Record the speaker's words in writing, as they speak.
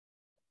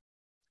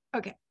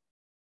Okay.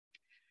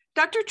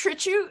 Dr.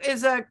 Trittschuh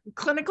is a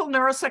clinical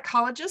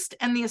neuropsychologist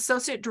and the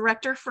Associate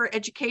Director for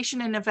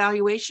Education and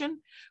Evaluation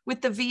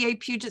with the VA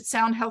Puget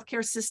Sound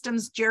Healthcare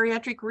System's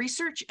Geriatric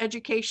Research,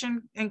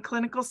 Education, and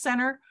Clinical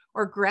Center,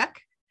 or GRECC.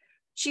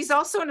 She's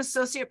also an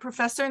Associate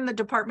Professor in the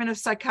Department of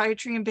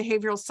Psychiatry and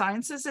Behavioral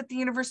Sciences at the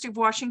University of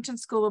Washington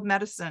School of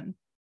Medicine.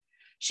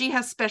 She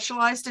has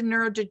specialized in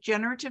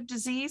neurodegenerative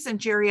disease and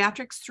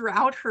geriatrics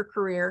throughout her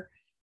career,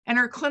 and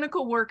her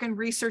clinical work and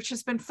research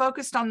has been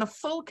focused on the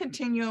full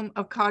continuum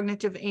of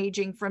cognitive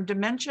aging, from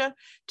dementia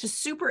to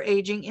super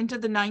aging into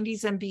the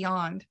 90s and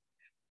beyond.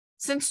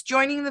 Since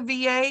joining the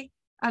VA,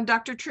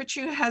 Dr.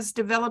 Trittschuh has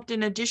developed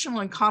an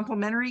additional and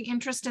complementary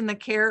interest in the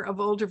care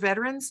of older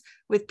veterans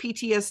with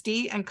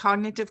PTSD and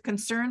cognitive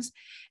concerns.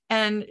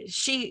 And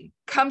she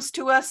comes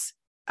to us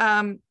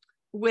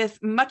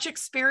with much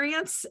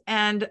experience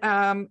and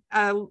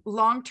a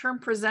long-term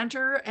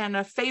presenter and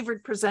a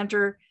favored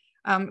presenter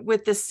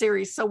with this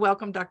series. So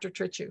welcome, Dr.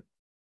 Trittschuh.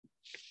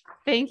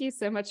 Thank you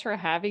so much for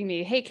having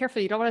me. Hey,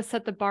 careful, you don't want to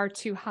set the bar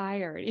too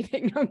high or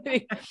anything.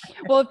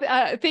 Well,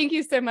 thank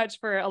you so much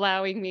for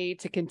allowing me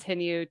to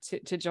continue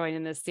to join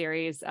in this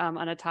series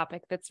on a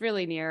topic that's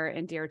really near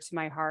and dear to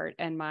my heart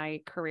and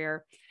my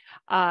career.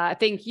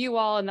 Thank you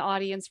all in the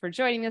audience for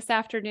joining this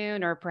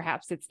afternoon, or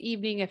perhaps it's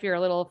evening if you're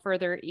a little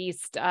further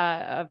east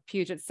of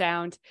Puget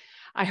Sound.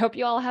 I hope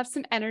you all have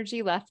some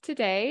energy left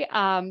today.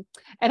 And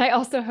I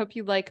also hope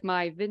you like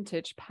my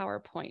vintage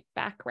PowerPoint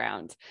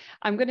background.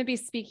 I'm going to be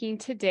speaking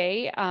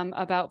today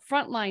about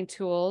frontline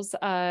tools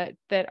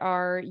that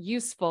are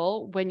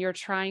useful when you're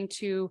trying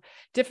to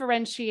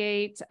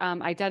differentiate,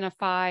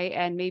 identify,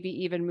 and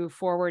maybe even move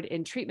forward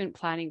in treatment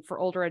planning for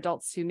older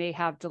adults who may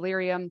have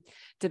delirium,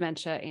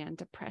 dementia, and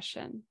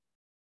depression.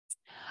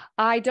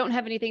 I don't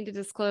have anything to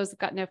disclose. I've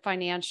got no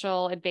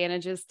financial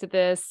advantages to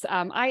this.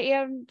 I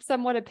am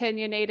somewhat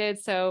opinionated,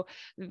 so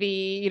the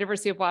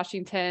University of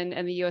Washington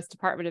and the U.S.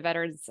 Department of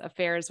Veterans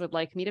Affairs would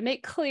like me to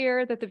make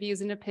clear that the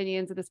views and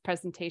opinions of this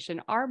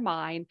presentation are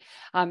mine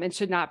and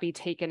should not be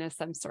taken as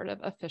some sort of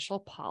official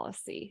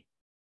policy.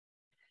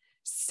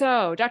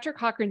 So Dr.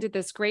 Cochran did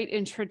this great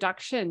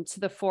introduction to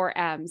the 4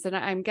 M's, and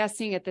I'm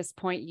guessing at this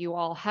point you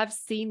all have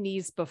seen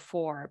these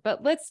before,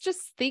 but let's just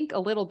think a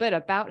little bit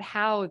about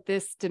how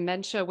this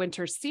Dementia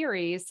Winter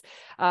series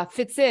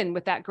fits in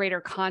with that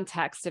greater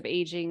context of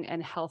aging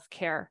and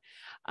healthcare.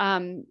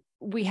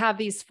 We have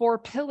these 4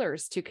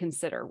 pillars to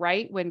consider,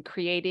 right, when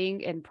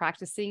creating and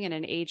practicing in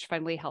an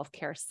age-friendly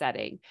healthcare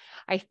setting.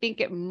 I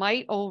think it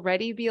might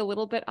already be a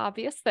little bit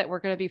obvious that we're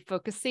going to be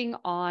focusing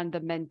on the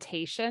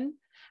mentation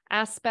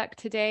aspect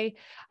today,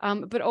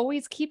 but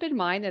always keep in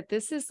mind that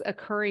this is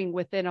occurring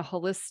within a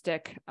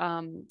holistic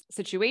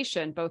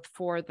situation, both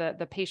for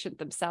the patient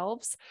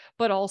themselves,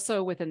 but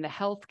also within the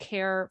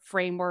healthcare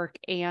framework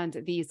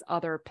and these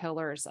other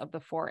pillars of the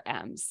 4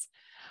 M's.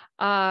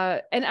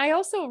 And I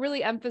also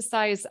really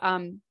emphasize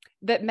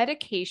that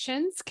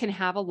medications can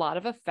have a lot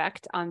of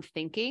effect on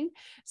thinking.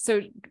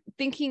 So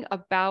thinking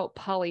about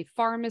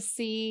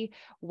polypharmacy,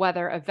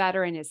 whether a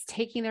veteran is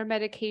taking their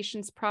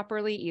medications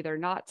properly, either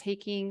not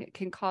taking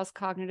can cause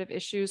cognitive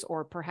issues,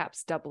 or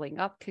perhaps doubling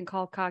up can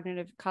cause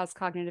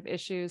cognitive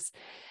issues.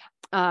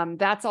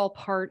 That's all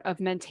part of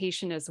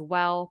mentation as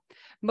well.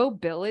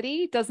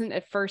 Mobility doesn't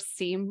at first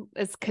seem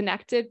as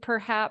connected,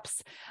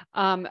 perhaps,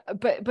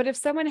 but if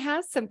someone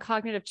has some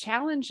cognitive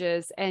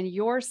challenges and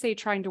you're, say,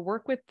 trying to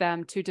work with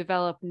them to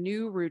develop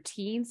new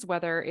routines,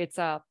 whether it's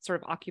a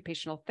sort of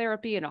occupational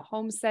therapy in a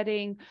home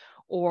setting,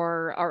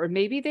 or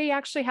maybe they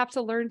actually have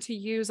to learn to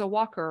use a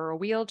walker or a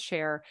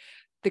wheelchair,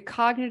 the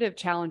cognitive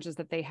challenges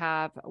that they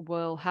have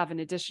will have an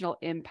additional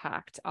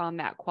impact on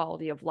that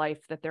quality of life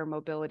that their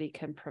mobility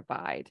can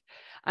provide.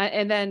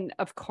 And then,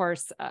 of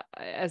course,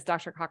 as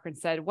Dr. Cochran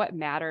said, what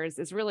matters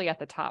is really at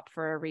the top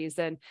for a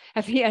reason.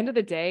 At the end of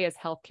the day, as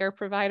healthcare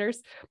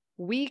providers,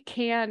 we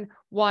can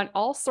want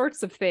all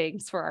sorts of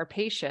things for our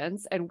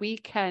patients, and we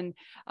can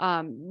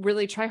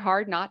really try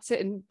hard not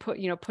to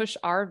push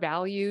our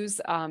values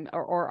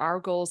or our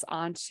goals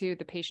onto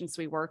the patients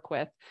we work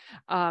with.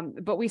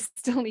 But we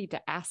still need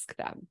to ask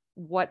them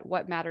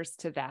what matters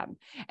to them,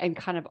 and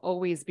kind of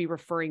always be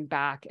referring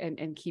back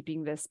and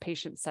keeping this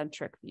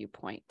patient-centric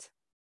viewpoint.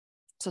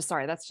 So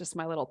sorry, that's just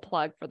my little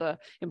plug for the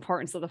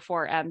importance of the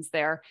 4 M's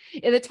there.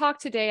 In the talk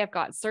today, I've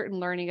got certain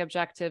learning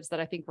objectives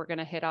that I think we're going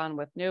to hit on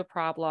with no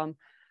problem.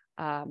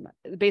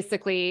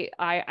 Basically,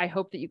 I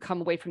hope that you come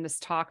away from this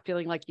talk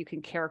feeling like you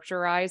can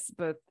characterize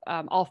both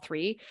all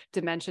 3,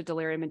 dementia,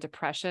 delirium, and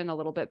depression, a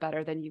little bit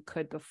better than you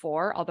could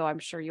before, although I'm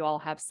sure you all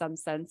have some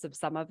sense of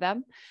some of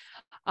them.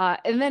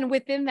 And then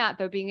within that,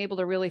 though, being able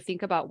to really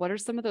think about what are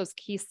some of those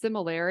key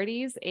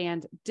similarities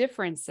and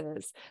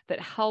differences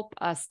that help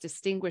us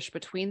distinguish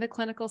between the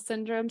clinical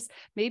syndromes,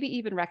 maybe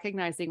even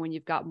recognizing when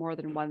you've got more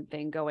than one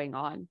thing going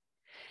on.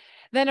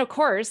 Then, of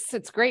course,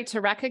 it's great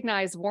to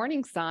recognize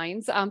warning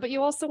signs, but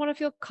you also want to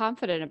feel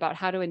confident about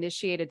how to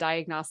initiate a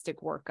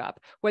diagnostic workup,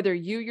 whether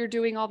you're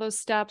doing all those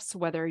steps,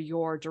 whether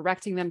you're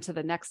directing them to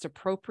the next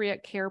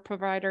appropriate care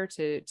provider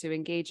to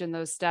engage in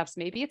those steps.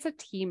 Maybe it's a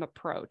team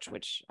approach,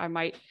 which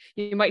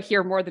you might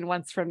hear more than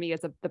once from me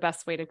as the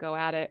best way to go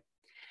at it.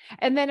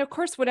 And then, of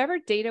course, whatever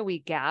data we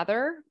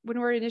gather when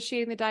we're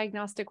initiating the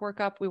diagnostic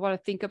workup, we want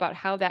to think about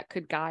how that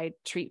could guide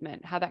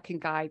treatment, how that can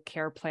guide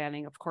care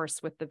planning, of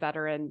course, with the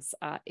veterans'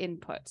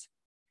 input.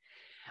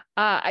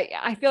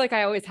 I feel like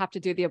I always have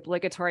to do the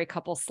obligatory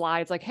couple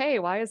slides like, hey,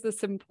 why is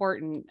this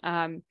important?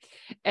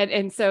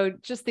 And so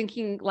just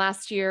thinking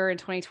last year in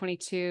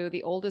 2022,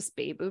 the oldest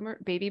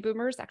baby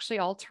boomers actually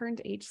all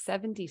turned age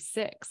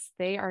 76.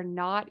 They are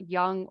not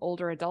young,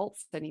 older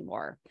adults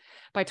anymore.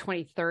 By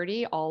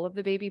 2030, all of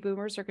the baby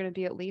boomers are going to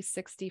be at least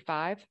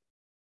 65.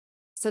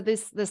 So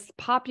this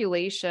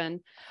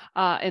population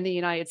in the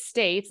United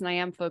States, and I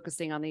am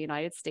focusing on the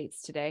United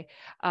States today,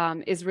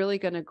 is really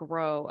going to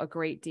grow a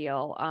great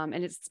deal. And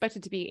it's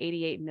expected to be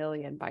 88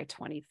 million by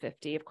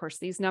 2050. Of course,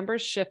 these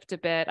numbers shift a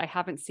bit. I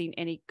haven't seen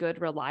any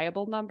good,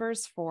 reliable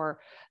numbers for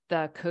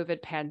the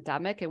COVID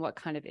pandemic and what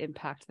kind of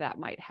impact that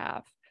might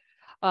have.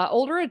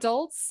 Older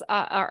adults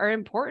are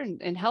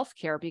important in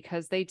healthcare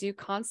because they do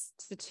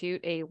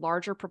constitute a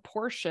larger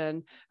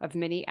proportion of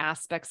many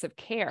aspects of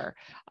care.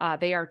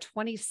 They are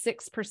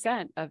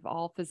 26% of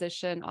all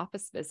physician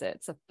office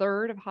visits, a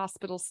third of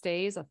hospital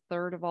stays, a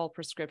third of all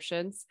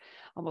prescriptions,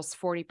 almost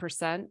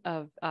 40%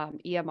 of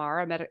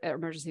EMR,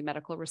 emergency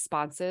medical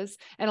responses,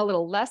 and a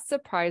little less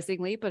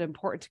surprisingly, but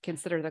important to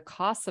consider the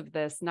cost of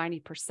this,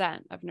 90%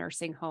 of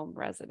nursing home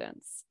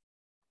residents.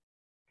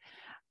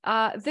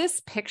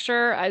 This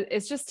picture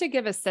is just to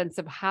give a sense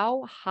of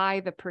how high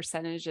the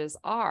percentages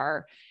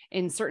are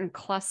in certain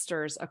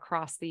clusters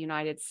across the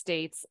United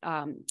States,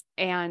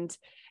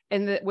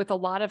 with a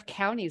lot of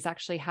counties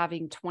actually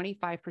having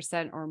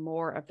 25% or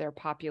more of their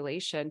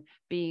population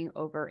being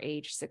over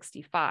age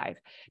 65.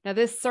 Now,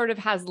 this sort of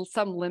has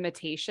some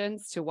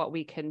limitations to what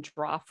we can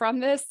draw from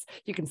this.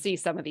 You can see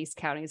some of these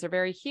counties are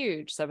very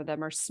huge, some of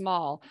them are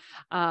small,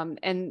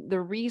 and the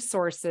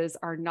resources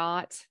are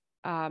not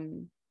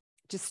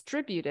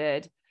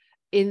distributed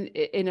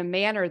in a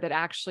manner that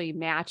actually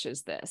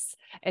matches this.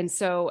 And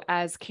so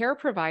as care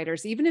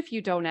providers, even if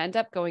you don't end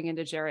up going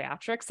into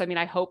geriatrics, I mean,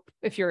 I hope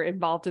if you're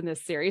involved in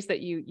this series that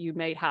you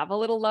may have a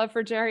little love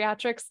for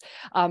geriatrics,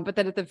 but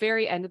then at the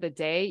very end of the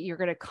day, you're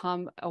going to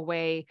come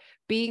away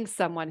being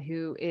someone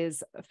who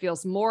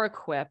feels more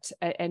equipped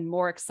and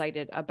more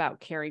excited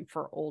about caring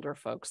for older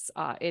folks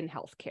in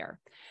healthcare.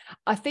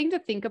 A thing to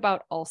think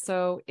about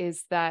also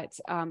is that,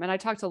 and I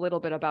talked a little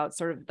bit about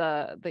sort of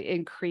the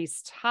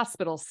increased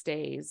hospital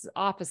stays,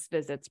 office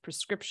visits,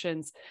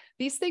 prescriptions.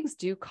 These things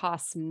do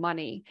cost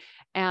money.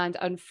 And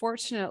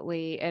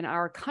unfortunately, in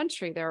our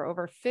country, there are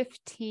over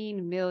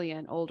 15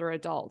 million older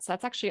adults.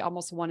 That's actually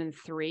almost 1 in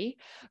 3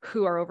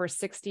 who are over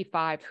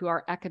 65 who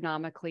are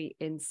economically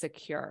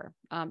insecure.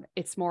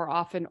 It's more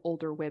often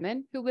older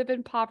women who live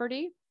in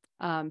poverty.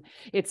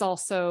 It's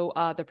also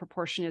the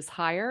proportion is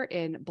higher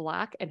in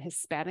Black and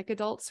Hispanic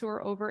adults who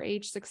are over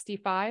age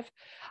 65.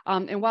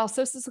 And while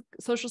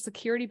Social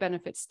Security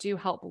benefits do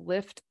help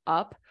lift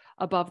up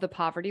above the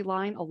poverty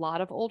line a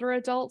lot of older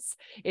adults,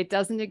 it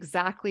doesn't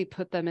exactly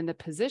put them in the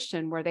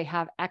position where they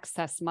have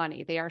excess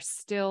money. They are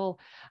still,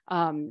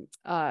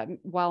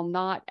 while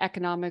not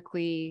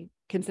economically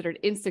considered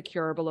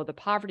insecure below the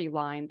poverty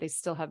line, they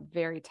still have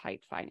very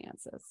tight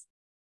finances.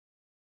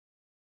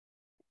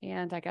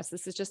 And I guess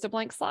this is just a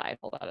blank slide.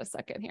 Hold on a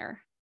second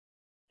here.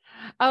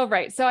 Oh,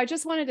 right. So I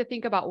just wanted to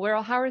think about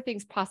how are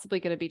things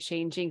possibly going to be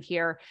changing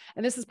here?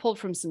 And this is pulled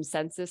from some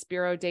Census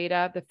Bureau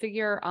data. The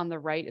figure on the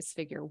right is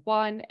figure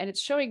 1, and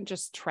it's showing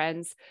just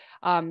trends.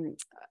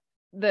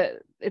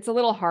 It's a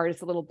little hard,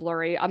 it's a little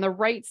blurry. On the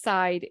right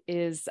side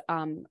is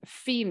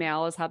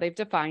female, is how they've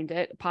defined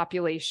it,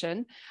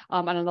 population.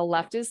 And on the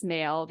left is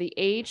male. The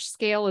age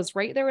scale is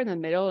right there in the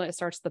middle, and it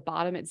starts at the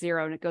bottom at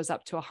 0 and it goes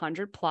up to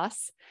 100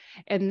 plus.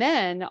 And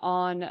then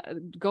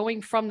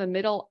going from the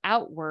middle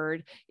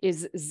outward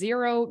is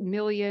 0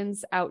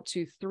 millions out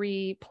to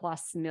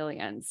 3+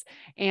 millions.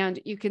 And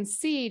you can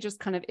see, just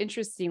kind of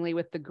interestingly,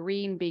 with the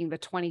green being the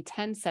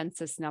 2010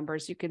 census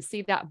numbers, you can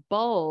see that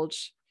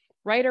bulge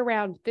right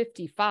around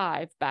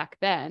 55 back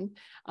then,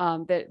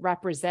 that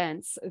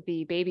represents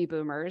the baby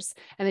boomers.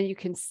 And then you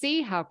can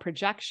see how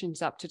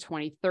projections up to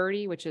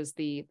 2030, which is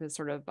the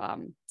sort of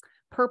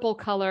purple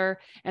color,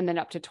 and then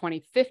up to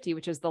 2050,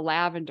 which is the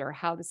lavender,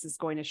 how this is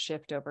going to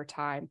shift over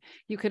time.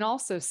 You can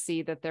also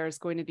see that there's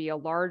going to be a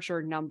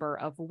larger number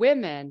of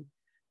women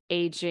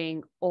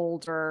aging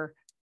older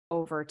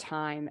over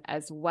time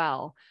as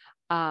well.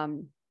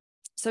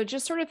 So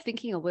just sort of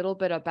thinking a little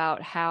bit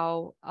about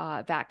how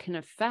that can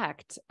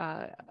affect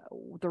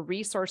the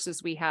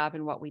resources we have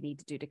and what we need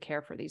to do to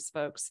care for these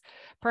folks.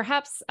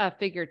 Perhaps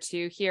figure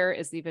 2 here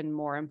is even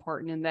more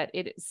important in that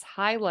it is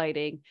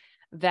highlighting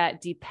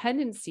that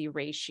dependency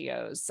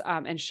ratios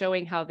and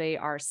showing how they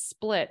are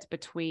split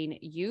between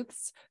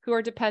youths who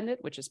are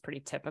dependent, which is pretty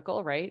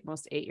typical, right?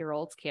 Most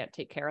 8-year-olds can't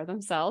take care of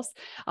themselves,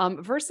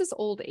 versus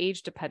old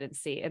age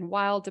dependency. And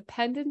while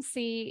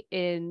dependency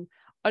in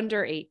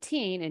under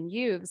 18 in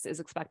youths is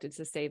expected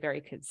to stay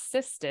very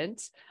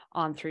consistent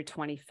on through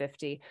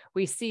 2050,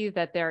 we see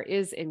that there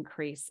is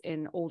increase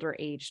in older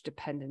age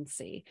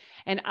dependency.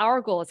 And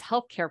our goal as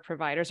healthcare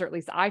providers, or at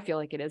least I feel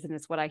like it is, and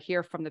it's what I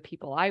hear from the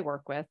people I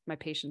work with, my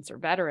patients are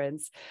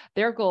veterans,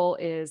 their goal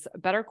is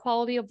better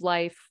quality of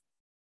life,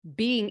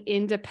 being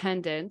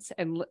independent,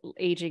 and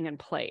aging in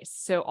place.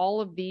 So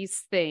all of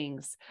these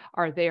things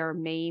are their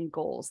main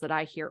goals that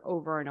I hear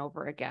over and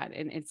over again.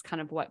 And it's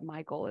kind of what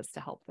my goal is to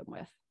help them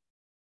with.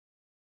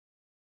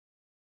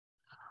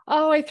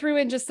 Oh, I threw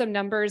in just some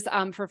numbers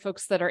for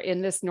folks that are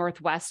in this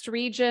Northwest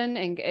region,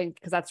 and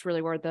because that's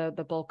really where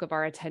the bulk of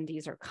our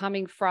attendees are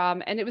coming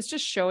from. And it was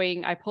just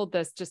showing, I pulled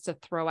this just to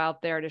throw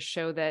out there to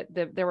show that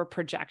there were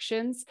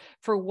projections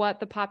for what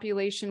the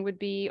population would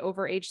be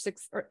over age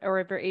 6 or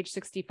over age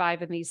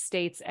 65 in these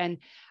states. And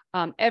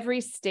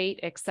every state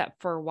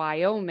except for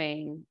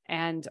Wyoming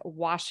and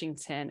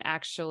Washington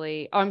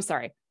actually, oh, I'm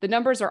sorry, the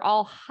numbers are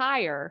all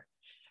higher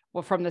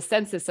from the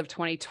census of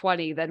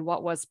 2020 than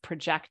what was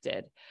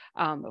projected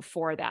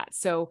for that.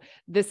 So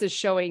this is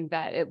showing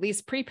that at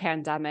least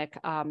pre-pandemic,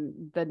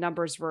 the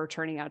numbers were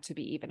turning out to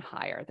be even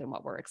higher than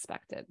what were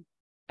expected.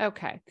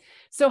 Okay,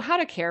 so how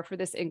to care for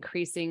this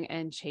increasing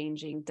and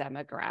changing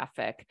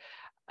demographic.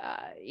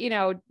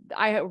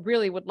 I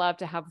really would love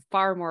to have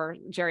far more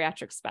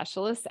geriatric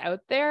specialists out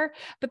there,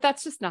 but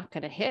that's just not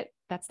going to hit.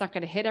 That's not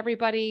going to hit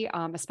everybody,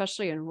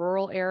 especially in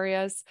rural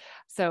areas.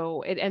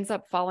 So it ends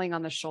up falling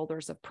on the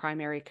shoulders of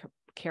primary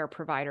care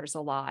providers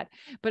a lot.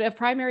 But a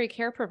primary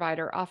care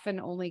provider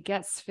often only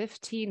gets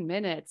 15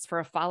 minutes for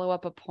a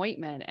follow-up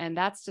appointment, and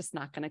that's just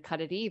not going to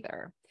cut it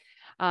either.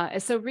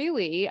 So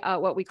really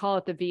what we call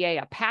at the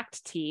VA, a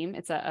PACT team,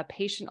 it's a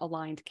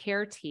patient-aligned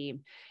care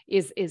team,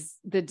 is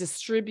the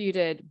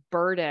distributed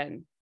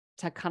burden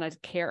to kind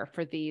of care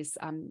for these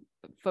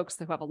folks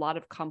who have a lot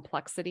of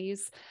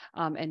complexities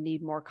and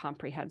need more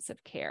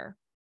comprehensive care.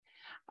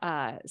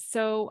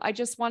 So I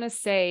just want to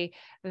say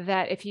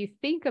that if you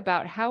think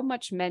about how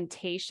much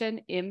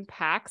mentation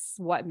impacts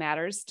what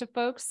matters to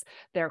folks,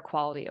 their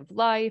quality of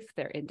life,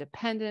 their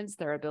independence,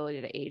 their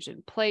ability to age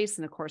in place,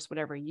 and of course,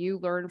 whatever you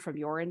learn from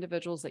your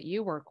individuals that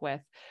you work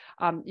with,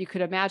 you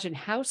could imagine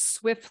how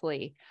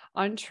swiftly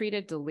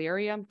untreated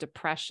delirium,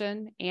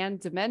 depression, and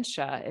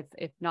dementia,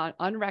 if not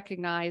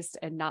unrecognized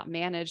and not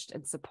managed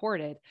and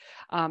supported,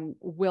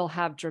 will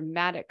have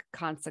dramatic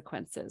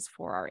consequences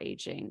for our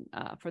aging,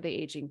 for the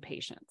aging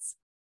patient.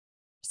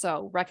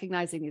 So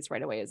recognizing these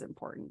right away is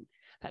important.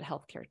 That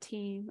healthcare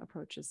team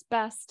approaches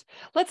best.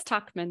 Let's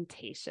talk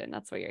mentation.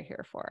 That's what you're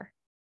here for.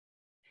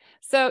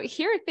 So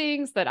here are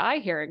things that I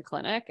hear in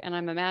clinic, and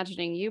I'm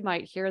imagining you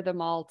might hear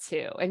them all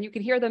too. And you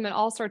can hear them in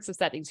all sorts of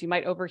settings. You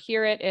might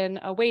overhear it in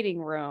a waiting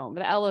room,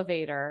 the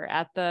elevator,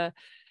 at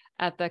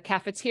the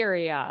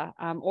cafeteria,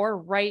 or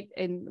right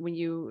in when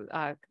you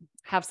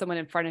have someone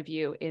in front of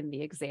you in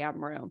the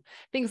exam room.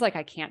 Things like,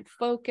 I can't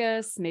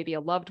focus. Maybe a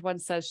loved one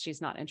says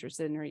she's not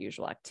interested in her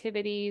usual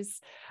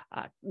activities,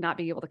 not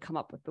being able to come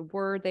up with the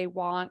word they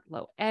want,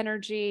 low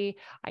energy.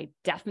 I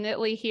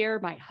definitely hear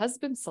my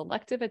husband's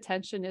selective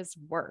attention is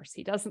worse.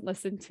 He doesn't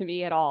listen to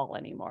me at all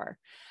anymore.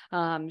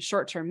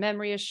 Short-term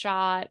memory is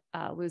shot,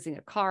 losing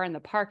a car in the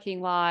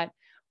parking lot.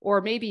 Or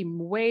maybe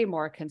way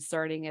more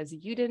concerning is,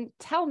 you didn't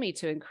tell me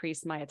to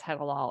increase my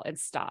atenolol and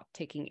stop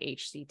taking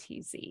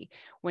HCTZ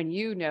when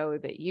you know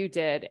that you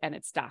did, and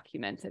it's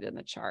documented in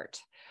the chart.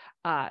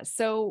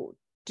 So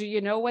do you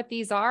know what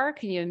these are?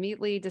 Can you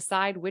immediately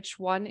decide which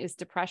one is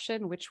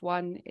depression, which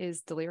one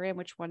is delirium,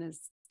 which one is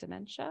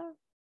dementia?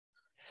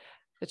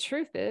 The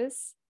truth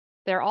is,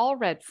 they're all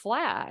red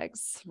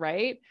flags,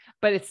 right?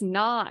 But it's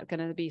not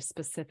going to be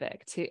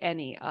specific to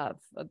any of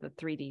the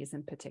 3Ds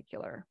in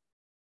particular.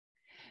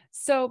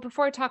 So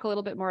before I talk a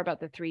little bit more about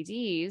the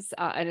 3Ds,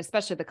 and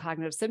especially the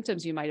cognitive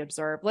symptoms you might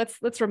observe,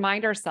 let's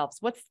remind ourselves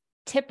what's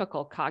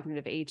typical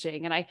cognitive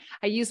aging. And I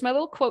use my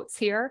little quotes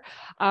here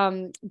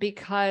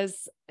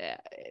because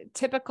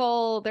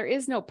typical, there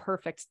is no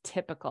perfect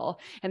typical,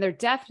 and there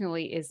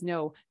definitely is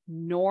no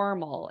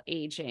normal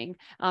aging.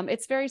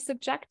 It's very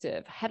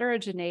subjective.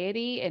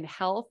 Heterogeneity in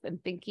health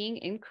and thinking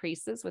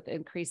increases with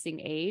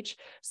increasing age.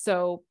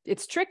 So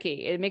it's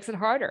tricky. It makes it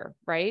harder,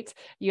 right?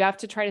 You have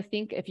to try to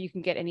think if you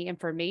can get any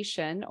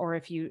information, or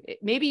if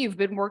maybe you've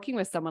been working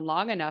with someone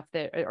long enough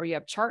that, or you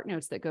have chart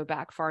notes that go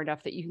back far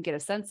enough that you can get a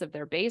sense of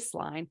their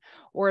baseline.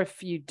 Or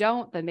if you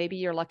don't, then maybe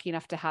you're lucky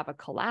enough to have a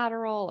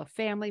collateral, a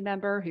family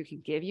member who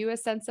can give you a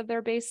sense of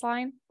their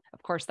baseline.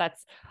 Of course,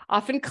 that's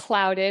often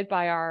clouded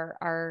by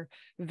our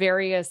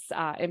various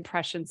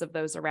impressions of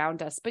those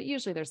around us, but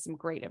usually there's some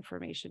great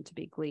information to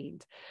be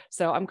gleaned.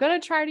 So I'm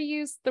going to try to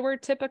use the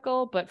word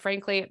typical, but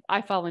frankly,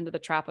 I fall into the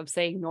trap of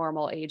saying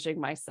normal aging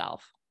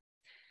myself.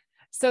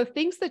 So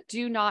things that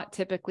do not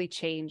typically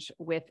change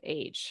with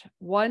age: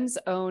 one's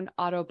own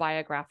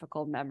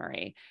autobiographical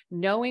memory,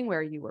 knowing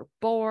where you were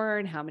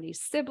born, how many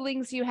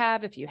siblings you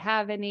have, if you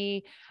have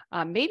any,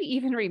 maybe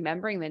even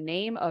remembering the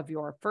name of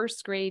your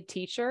first grade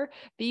teacher.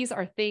 These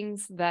are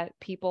things that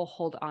people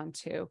hold on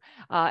to.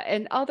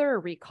 And other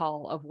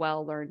recall of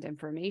well-learned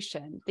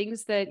information,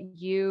 things that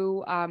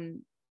you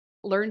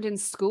learned in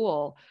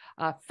school,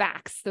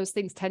 facts, those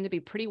things tend to be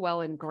pretty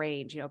well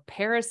ingrained. You know,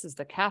 Paris is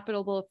the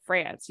capital of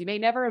France. You may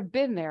never have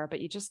been there,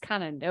 but you just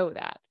kind of know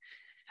that.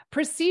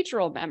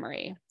 Procedural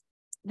memory.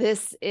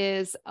 This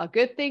is a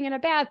good thing and a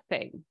bad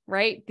thing,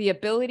 right? The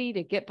ability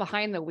to get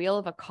behind the wheel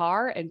of a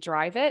car and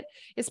drive it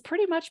is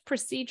pretty much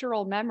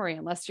procedural memory,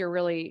 unless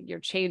you're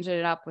changing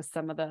it up with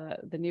some of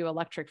the new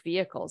electric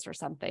vehicles or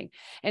something.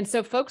 And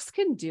so folks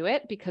can do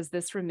it because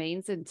this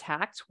remains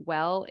intact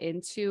well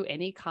into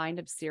any kind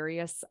of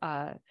serious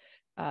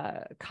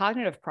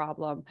cognitive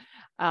problem.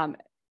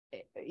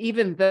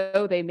 Even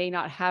though they may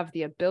not have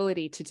the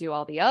ability to do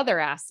all the other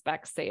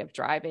aspects, say, of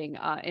driving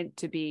and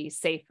to be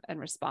safe and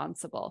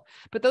responsible.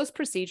 But those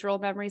procedural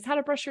memories, how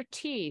to brush your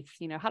teeth,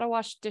 how to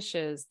wash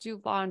dishes,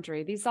 do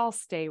laundry, these all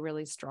stay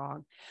really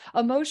strong.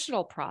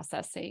 Emotional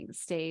processing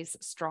stays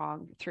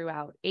strong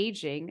throughout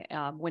aging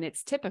when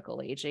it's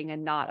typical aging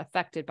and not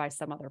affected by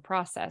some other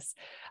process.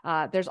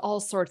 There's all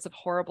sorts of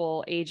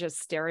horrible ageist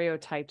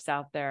stereotypes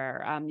out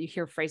there. You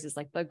hear phrases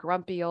like the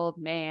grumpy old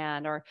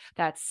man or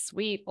that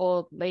sweet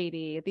old lady.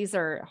 These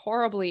are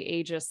horribly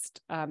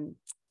ageist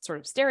sort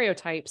of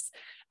stereotypes.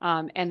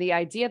 And the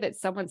idea that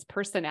someone's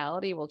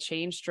personality will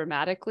change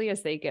dramatically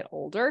as they get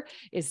older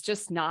is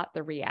just not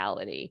the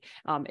reality.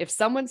 If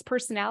someone's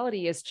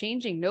personality is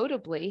changing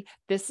notably,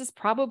 this is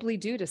probably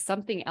due to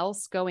something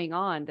else going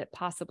on that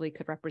possibly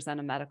could represent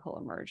a medical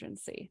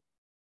emergency.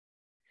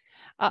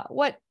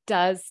 What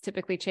does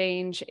typically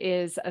change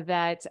is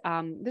that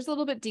there's a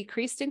little bit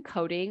decreased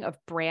encoding of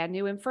brand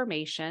new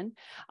information,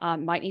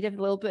 might need a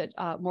little bit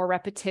more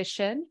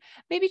repetition,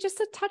 maybe just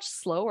a touch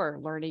slower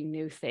learning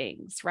new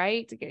things,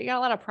 right? You got a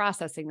lot of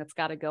processing that's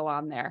got to go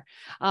on there.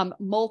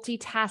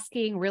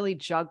 Multitasking, really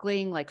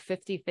juggling like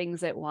 50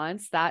 things at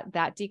once,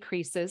 that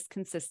decreases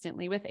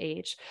consistently with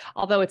age,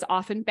 although it's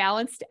often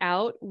balanced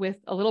out with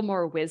a little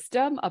more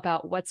wisdom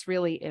about what's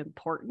really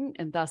important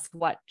and thus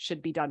what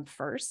should be done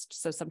first.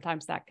 So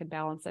sometimes that can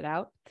balance it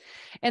out.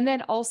 And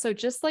then also,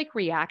 just like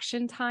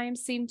reaction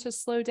times seem to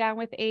slow down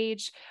with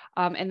age,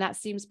 and that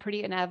seems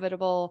pretty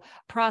inevitable,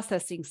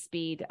 processing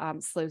speed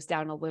slows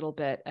down a little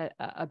bit,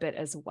 a bit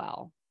as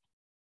well.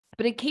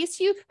 But in case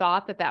you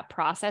thought that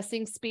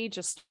processing speed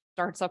just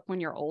starts up when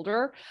you're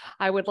older,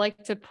 I would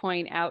like to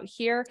point out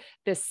here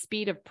this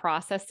speed of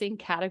processing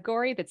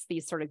category that's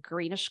these sort of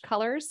greenish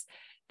colors.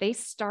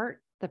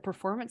 The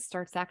performance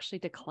starts actually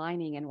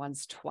declining in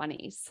one's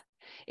 20s.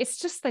 It's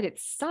just that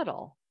it's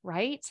subtle,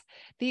 right?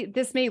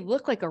 This may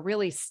look like a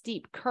really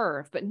steep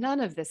curve, but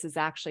none of this is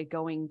actually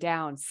going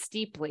down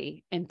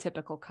steeply in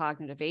typical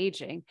cognitive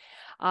aging.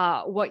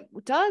 What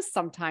does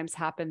sometimes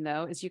happen,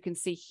 though, is you can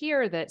see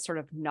here that sort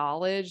of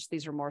knowledge,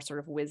 these are more sort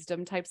of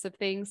wisdom types of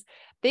things,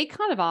 they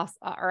kind of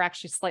are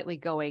actually slightly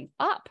going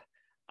up,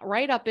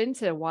 right up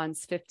into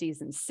one's 50s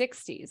and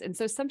 60s. And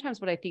so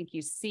sometimes what I think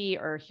you see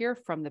or hear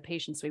from the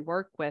patients we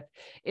work with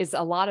is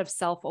a lot of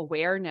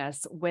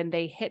self-awareness when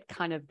they hit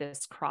kind of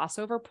this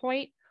crossover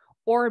point,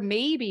 or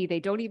maybe they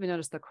don't even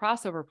notice the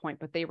crossover point,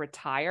 but they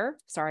retire.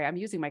 Sorry, I'm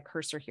using my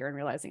cursor here and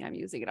realizing I'm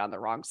using it on the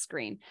wrong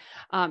screen.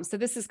 So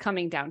this is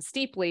coming down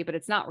steeply, but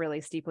it's not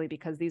really steeply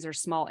because these are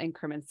small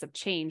increments of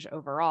change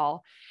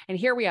overall. And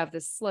here we have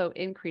this slow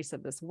increase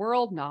of this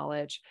world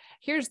knowledge.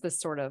 Here's this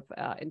sort of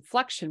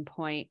inflection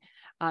point.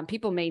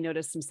 People may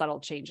notice some subtle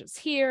changes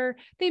here.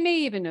 They may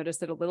even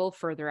notice it a little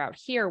further out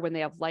here when they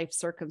have life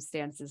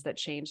circumstances that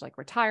change, like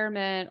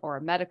retirement or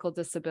a medical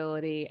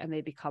disability, and they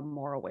become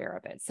more aware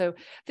of it. So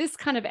this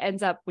kind of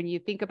ends up, when you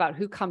think about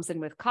who comes in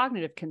with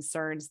cognitive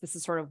concerns, this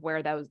is sort of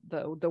where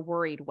the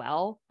worried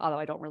well, although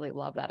I don't really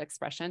love that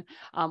expression,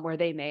 where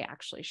they may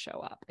actually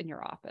show up in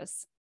your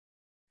office.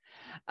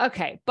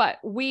 Okay, but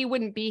we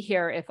wouldn't be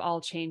here if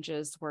all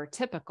changes were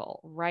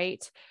typical,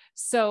 right?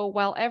 So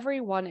while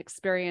everyone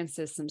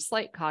experiences some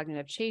slight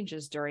cognitive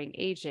changes during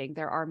aging,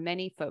 there are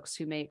many folks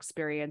who may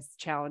experience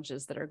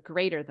challenges that are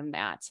greater than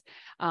that.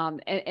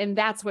 And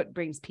that's what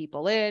brings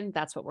people in.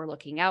 That's what we're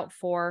looking out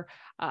for.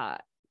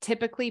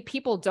 Typically,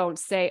 people don't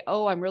say,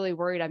 oh, I'm really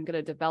worried I'm going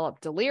to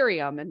develop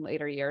delirium in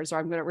later years, or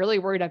I'm really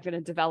worried I'm going to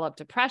develop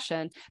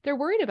depression. They're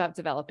worried about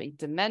developing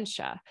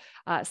dementia.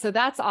 So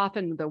that's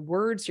often the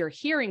words you're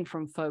hearing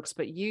from folks,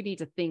 but you need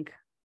to think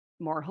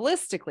more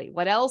holistically.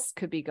 What else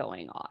could be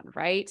going on,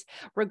 right?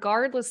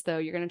 Regardless, though,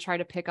 you're going to try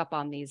to pick up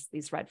on these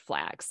red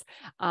flags.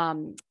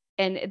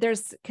 And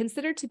there's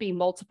considered to be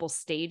multiple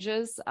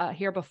stages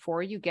here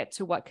before you get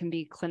to what can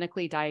be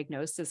clinically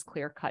diagnosed as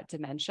clear-cut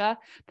dementia.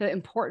 The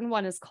important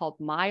one is called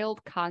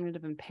mild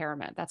cognitive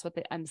impairment. That's what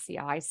the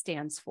MCI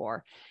stands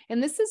for.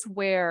 And this is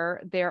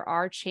where there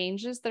are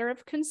changes that are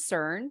of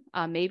concern,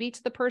 maybe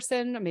to the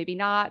person, maybe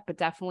not, but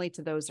definitely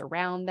to those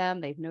around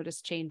them. They've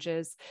noticed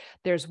changes.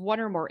 There's one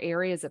or more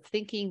areas of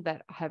thinking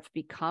that have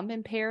become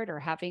impaired or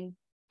having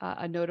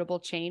a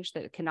notable change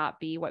that cannot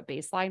be what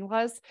baseline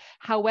was.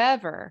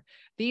 However,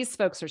 these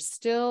folks are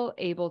still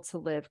able to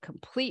live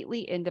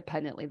completely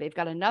independently. They've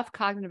got enough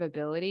cognitive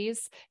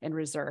abilities in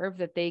reserve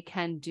that they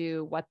can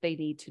do what they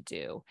need to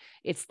do.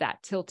 It's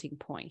that tilting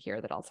point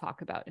here that I'll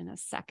talk about in a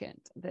second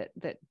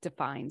that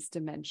defines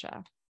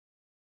dementia.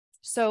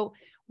 So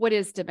what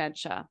is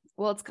dementia?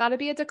 Well, it's got to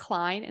be a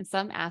decline in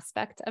some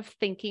aspect of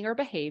thinking or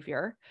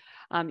behavior,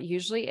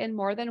 usually in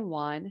more than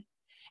one.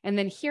 And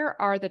then here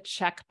are the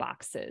check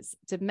boxes.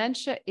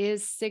 Dementia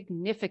is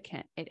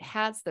significant. It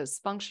has those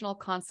functional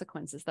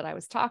consequences that I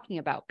was talking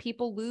about.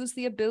 People lose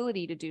the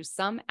ability to do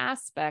some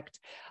aspect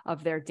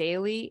of their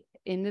daily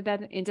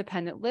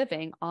independent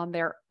living on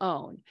their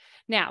own.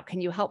 Now,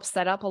 can you help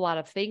set up a lot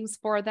of things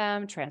for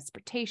them?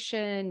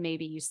 Transportation,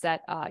 maybe you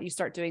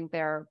start doing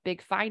their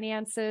big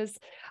finances.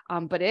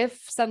 But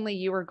if suddenly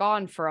you were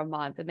gone for a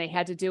month and they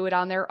had to do it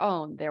on their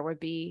own, there would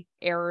be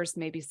errors,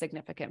 maybe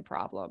significant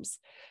problems.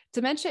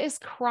 Dementia is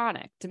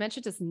chronic.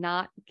 Dementia does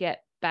not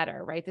get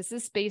better, right? This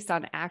is based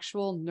on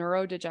actual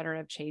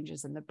neurodegenerative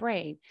changes in the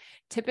brain,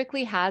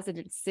 typically has an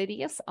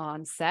insidious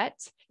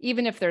onset.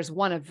 Even if there's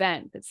one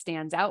event that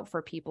stands out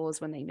for people is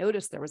when they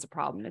notice there was a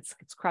problem, it's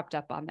crept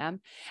up on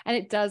them, and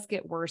it does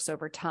get worse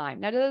over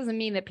time. Now, that doesn't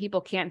mean that people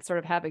can't sort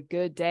of have a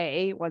good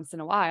day once in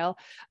a while,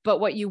 but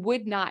what you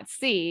would not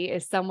see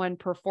is someone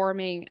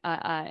performing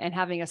and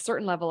having a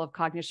certain level of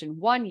cognition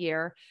one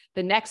year,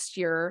 the next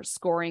year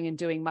scoring and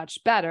doing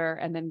much better,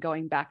 and then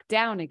going back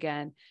down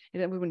again.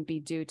 And then we wouldn't be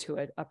due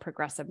to a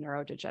progressive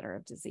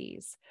neurodegenerative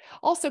disease.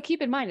 Also,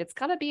 keep in mind, it's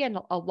got to be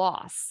a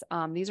loss.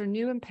 These are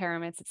new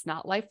impairments. It's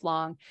not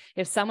lifelong.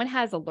 If someone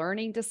has a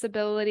learning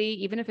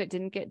disability, even if it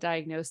didn't get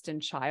diagnosed in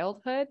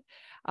childhood,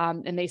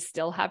 and they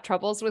still have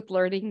troubles with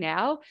learning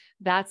now,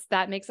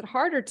 that makes it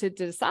harder to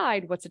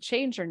decide what's a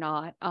change or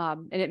not.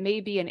 And it may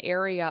be an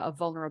area of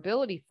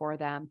vulnerability for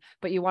them,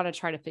 but you want to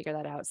try to figure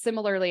that out.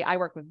 Similarly, I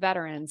work with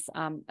veterans.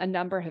 A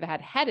number have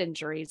had head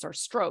injuries or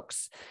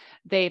strokes.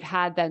 They've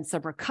had then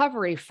some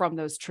recovery from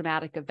those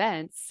traumatic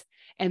events,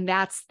 and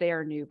that's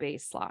their new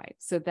baseline.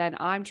 So then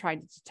I'm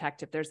trying to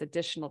detect if there's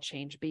additional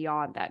change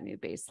beyond that new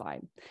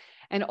baseline.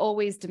 And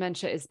always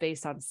dementia is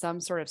based on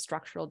some sort of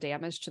structural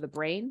damage to the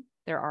brain.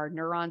 There are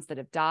neurons that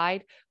have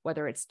died,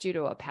 whether it's due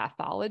to a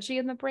pathology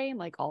in the brain,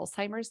 like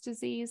Alzheimer's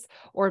disease,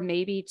 or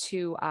maybe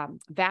to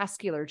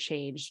vascular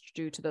change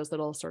due to those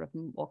little sort of,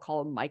 we'll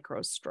call them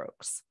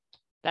microstrokes.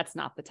 That's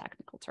not the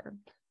technical term.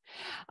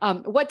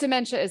 What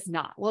dementia is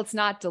not? Well, it's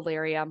not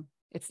delirium.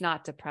 It's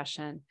not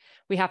depression.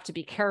 We have to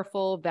be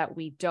careful that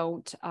we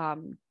don't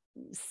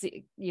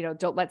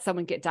don't let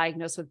someone get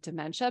diagnosed with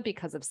dementia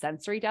because of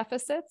sensory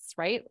deficits,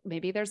 right?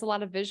 Maybe there's a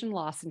lot of vision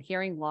loss and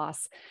hearing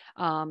loss,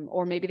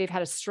 or maybe they've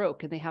had a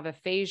stroke and they have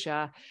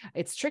aphasia.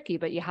 It's tricky,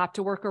 but you have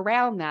to work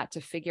around that to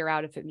figure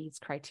out if it meets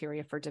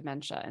criteria for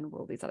dementia and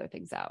rule these other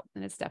things out.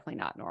 And it's definitely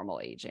not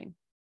normal aging.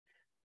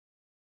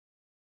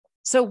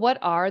 So what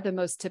are the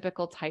most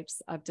typical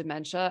types of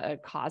dementia,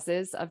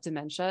 causes of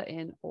dementia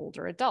in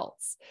older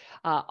adults?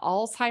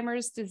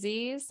 Alzheimer's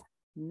disease,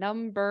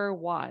 number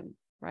one,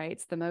 right?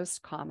 It's the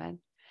most common.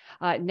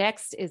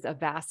 Next is a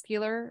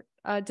vascular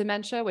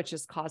dementia, which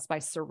is caused by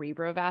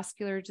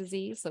cerebrovascular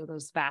disease. So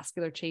those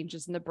vascular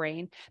changes in the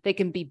brain, they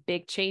can be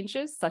big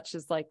changes, such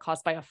as like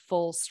caused by a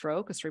full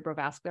stroke, a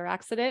cerebrovascular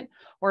accident,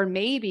 or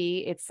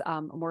maybe it's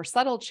more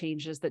subtle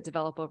changes that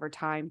develop over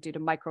time due to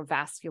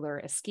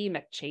microvascular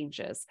ischemic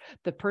changes.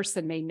 The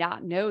person may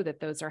not know that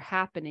those are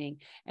happening,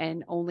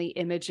 and only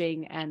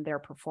imaging and their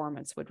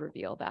performance would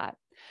reveal that.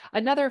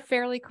 Another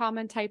fairly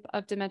common type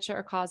of dementia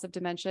or cause of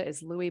dementia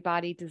is Lewy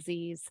body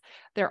disease.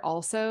 They're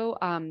also,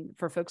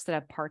 for folks that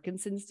have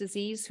Parkinson's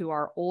disease, who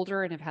are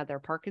older and have had their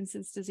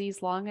Parkinson's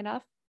disease long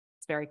enough,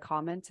 it's very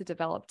common to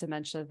develop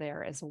dementia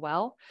there as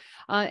well.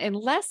 And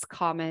less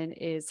common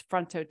is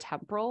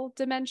frontotemporal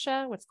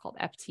dementia, what's called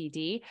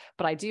FTD,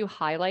 but I do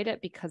highlight it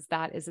because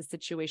that is a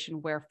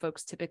situation where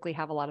folks typically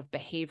have a lot of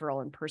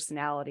behavioral and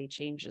personality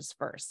changes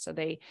first. So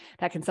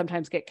that can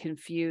sometimes get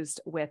confused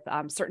with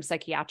certain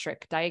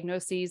psychiatric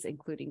diagnoses,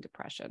 including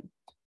depression.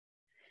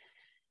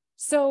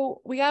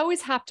 So we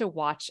always have to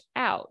watch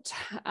out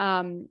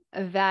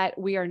that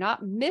we are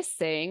not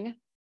missing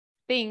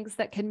things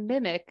that can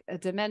mimic a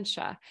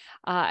dementia.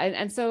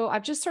 And so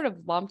I've just sort of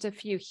lumped a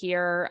few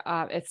here.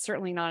 It's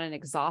certainly not an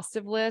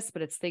exhaustive list,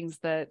 but it's things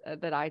that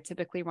I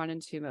typically run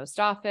into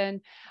most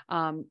often.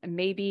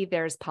 Maybe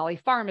there's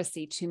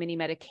polypharmacy, too many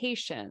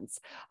medications,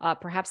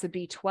 perhaps a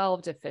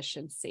B12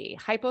 deficiency.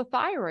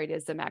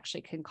 Hypothyroidism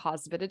actually can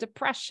cause a bit of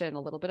depression,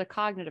 a little bit of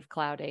cognitive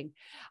clouding.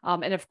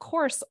 And of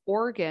course,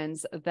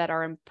 organs that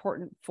are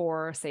important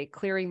for, say,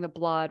 clearing the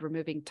blood,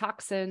 removing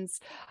toxins,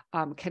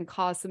 can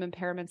cause some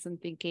impairments in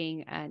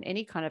thinking, and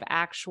any kind of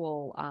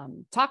actual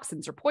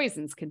toxins or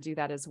poisons can do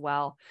that as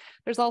well.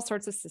 There's all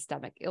sorts of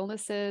systemic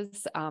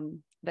illnesses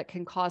that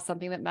can cause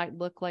something that might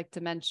look like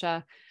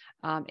dementia.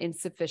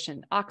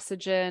 Insufficient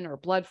oxygen or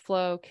blood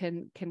flow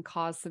can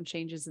cause some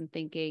changes in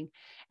thinking.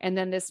 And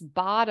then this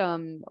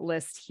bottom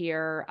list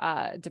here,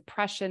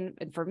 depression,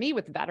 and for me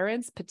with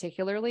veterans,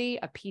 particularly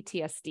a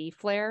PTSD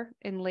flare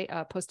in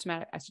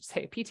post-traumatic, I should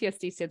say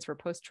PTSD stands for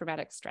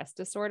post-traumatic stress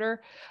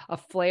disorder. A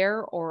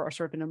flare or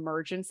sort of an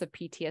emergence of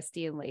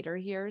PTSD in later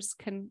years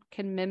can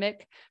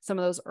mimic some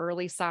of those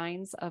early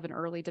signs of an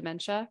early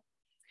dementia.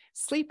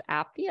 Sleep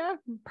apnea,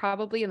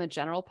 probably in the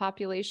general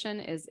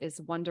population,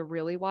 is one to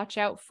really watch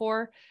out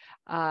for.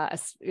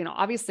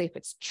 Obviously, if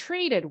it's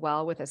treated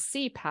well with a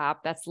CPAP,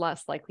 that's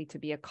less likely to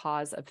be a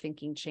cause of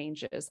thinking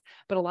changes.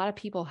 But a lot of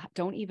people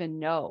don't even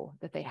know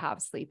that they have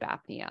sleep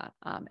apnea.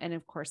 And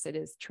of course, it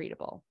is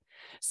treatable.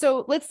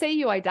 So let's say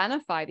you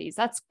identify these.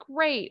 That's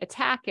great.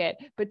 Attack it.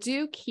 But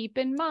do keep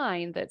in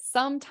mind that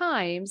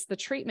sometimes the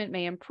treatment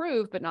may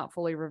improve, but not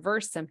fully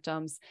reverse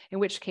symptoms, in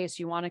which case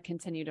you want to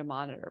continue to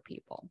monitor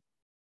people.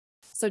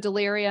 So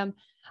delirium,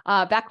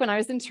 back when I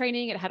was in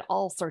training, it had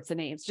all sorts of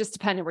names, just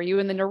depending. Were you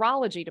in the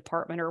neurology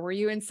department, or were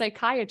you in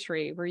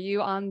psychiatry? Were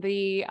you on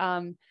the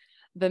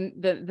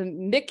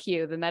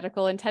MICU, the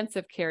medical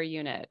intensive care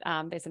unit?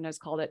 They sometimes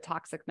called it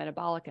toxic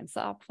metabolic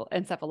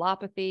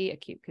encephalopathy,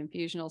 acute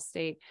confusional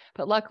state.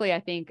 But luckily, I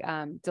think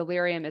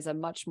delirium is a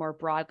much more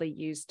broadly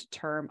used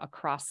term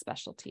across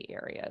specialty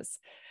areas.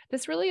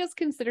 This really is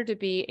considered to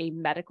be a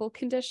medical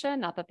condition,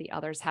 not that the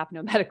others have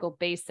no medical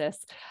basis.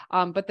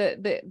 But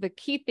the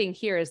key thing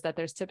here is that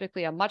there's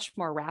typically a much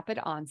more rapid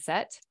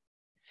onset.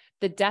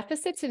 The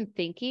deficits in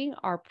thinking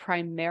are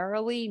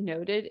primarily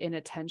noted in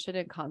attention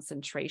and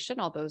concentration.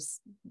 All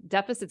those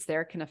deficits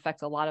there can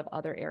affect a lot of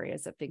other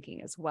areas of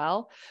thinking as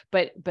well.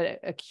 But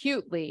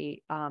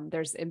acutely,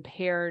 there's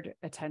impaired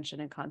attention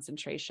and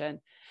concentration.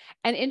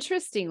 And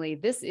interestingly,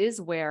 this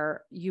is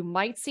where you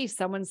might see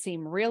someone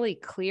seem really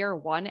clear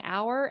 1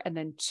 hour, and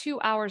then 2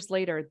 hours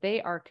later,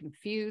 they are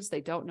confused. They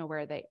don't know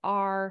where they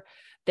are.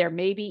 They're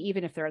maybe,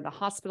 even if they're in the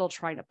hospital,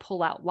 trying to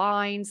pull out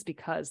lines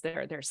because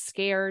they're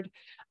scared.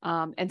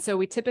 And so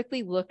we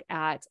typically look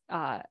at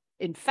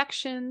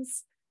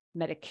infections,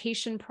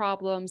 medication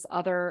problems,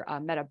 other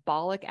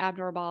metabolic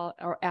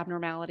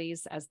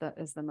abnormalities as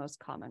the most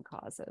common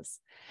causes.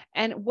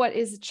 And what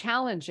is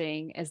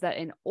challenging is that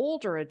in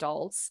older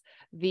adults,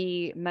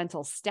 the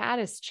mental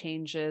status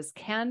changes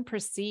can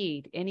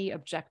precede any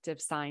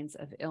objective signs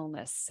of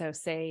illness. So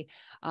say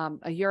a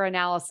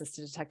urinalysis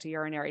to detect a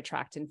urinary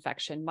tract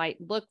infection might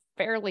look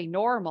fairly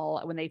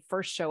normal when they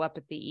first show up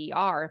at the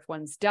ER if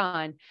one's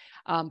done,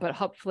 but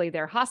hopefully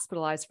they're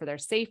hospitalized for their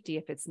safety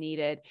if it's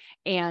needed,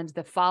 and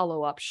the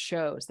follow-up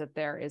shows that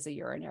there is a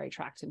urinary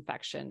tract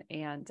infection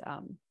and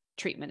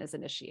treatment is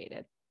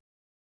initiated.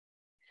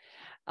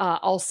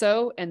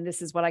 Also, and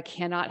this is what I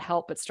cannot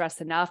help but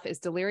stress enough, is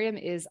delirium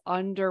is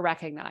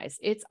under-recognized.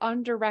 It's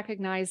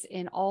under-recognized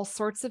in all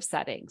sorts of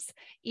settings.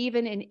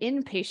 Even in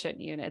inpatient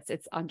units,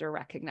 it's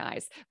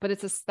under-recognized, but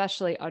it's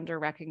especially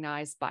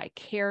under-recognized by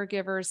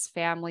caregivers,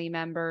 family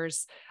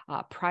members,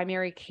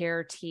 primary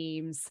care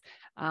teams,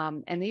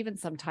 and even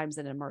sometimes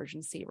in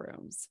emergency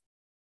rooms.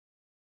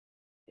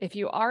 If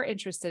you are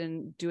interested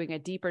in doing a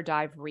deeper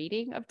dive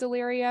reading of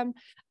delirium,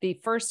 the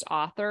first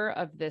author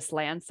of this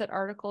Lancet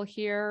article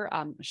here,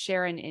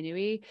 Sharon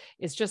Inouye,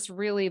 is just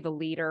really the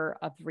leader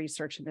of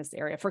research in this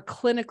area for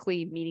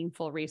clinically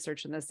meaningful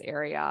research in this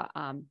area,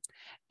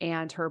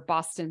 and her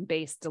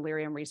Boston-based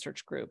delirium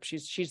research group.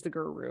 She's the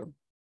guru.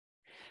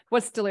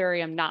 What's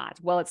delirium not?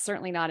 Well, it's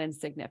certainly not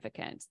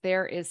insignificant.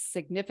 There is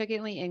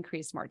significantly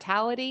increased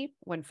mortality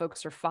when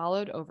folks are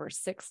followed over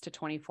 6 to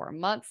 24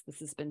 months.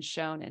 This has been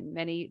shown in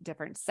many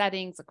different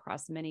settings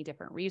across many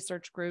different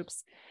research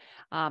groups.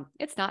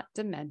 It's not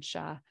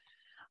dementia.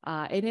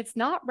 And it's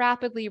not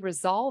rapidly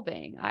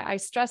resolving. I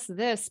stress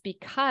this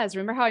because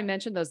remember how I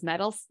mentioned those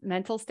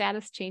mental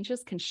status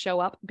changes can show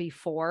up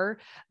before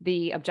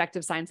the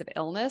objective signs of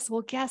illness?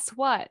 Well, guess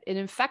what? An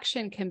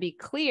infection can be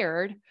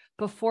cleared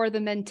before the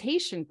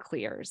mentation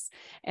clears.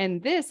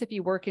 And this, if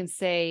you work in,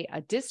 say,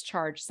 a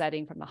discharge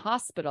setting from the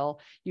hospital,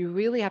 you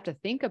really have to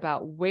think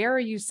about, where are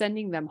you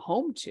sending them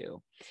home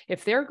to?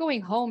 If they're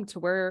going home to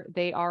where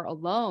they are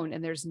alone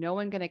and there's no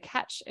one going to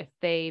catch if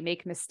they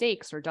make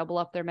mistakes or double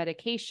up their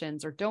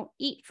medications or don't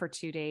eat for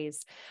 2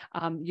 days,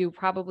 you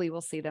probably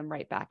will see them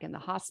right back in the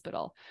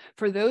hospital.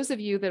 For those of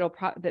you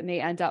that may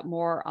end up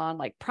more on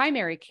like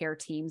primary care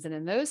teams and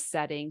in those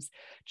settings,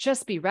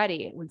 just be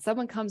ready. When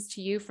someone comes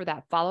to you for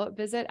that follow-up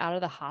visit out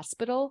of the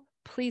hospital,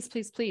 please,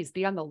 please, please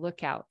be on the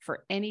lookout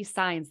for any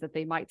signs that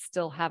they might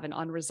still have an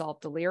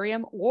unresolved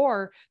delirium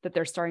or that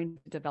they're starting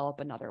to develop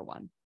another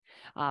one.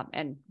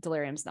 And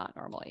delirium is not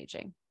normal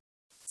aging.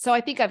 So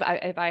I think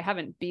if I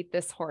haven't beat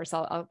this horse,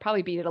 I'll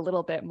probably beat it a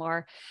little bit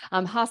more.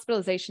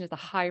 Hospitalization is a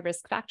high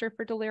risk factor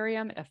for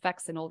delirium. It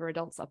affects in older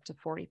adults up to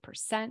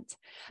 40%.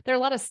 There are a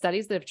lot of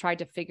studies that have tried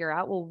to figure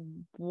out, well,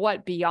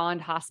 what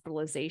beyond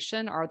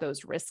hospitalization are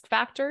those risk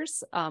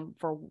factors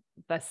for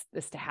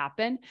this to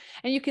happen?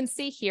 And you can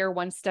see here,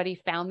 one study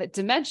found that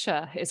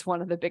dementia is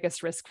one of the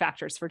biggest risk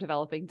factors for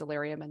developing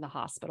delirium in the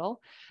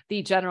hospital.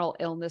 The general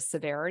illness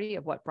severity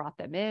of what brought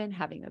them in,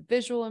 having a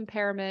visual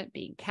impairment,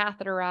 being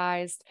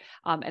catheterized,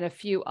 and a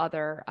few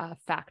other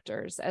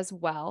factors as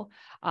well.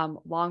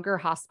 Longer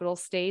hospital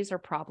stays are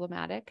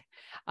problematic.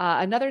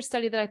 Another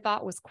study that I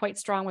thought was quite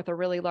strong with a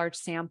really large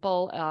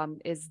sample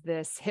is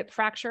this hip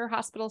fracture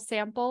hospital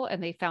sample.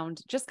 And they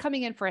found, just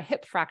coming in for a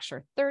hip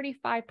fracture,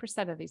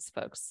 35% of these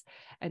folks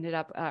ended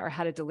up or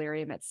had a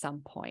delirium at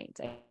some point.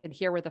 And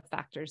here were the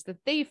factors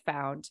that they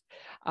found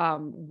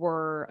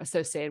were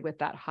associated with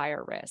that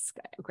higher risk: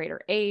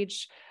 greater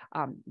age,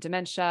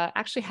 dementia,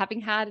 actually having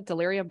had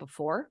delirium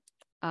before,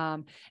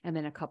 and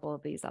then a couple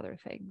of these other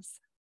things.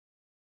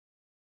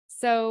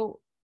 So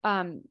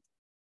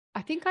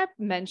I think I've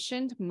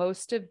mentioned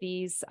most of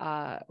these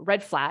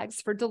red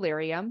flags for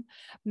delirium.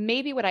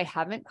 Maybe what I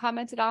haven't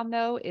commented on,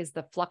 though, is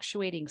the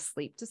fluctuating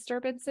sleep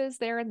disturbances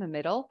there in the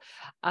middle.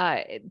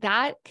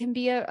 That can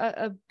be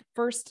a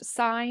first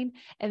sign.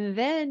 And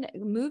then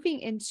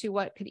moving into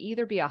what could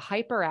either be a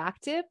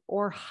hyperactive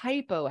or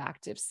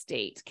hypoactive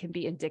state can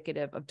be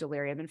indicative of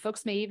delirium. And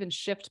folks may even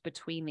shift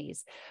between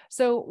these.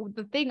 So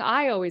the thing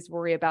I always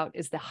worry about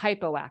is the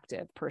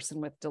hypoactive person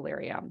with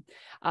delirium.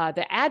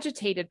 The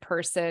agitated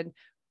person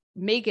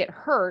may get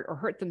hurt or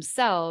hurt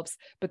themselves,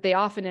 but they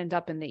often end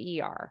up in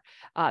the ER.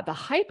 The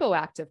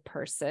hypoactive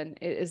person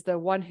is the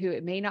one who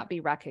it may not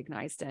be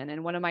recognized in.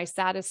 And one of my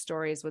saddest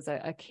stories was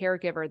a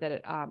caregiver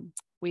that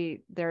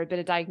there had been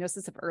a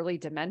diagnosis of early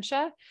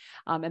dementia.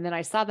 And then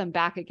I saw them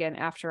back again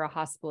after a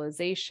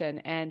hospitalization.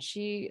 And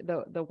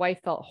the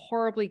wife felt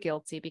horribly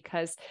guilty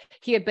because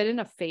he had been in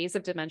a phase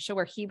of dementia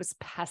where he was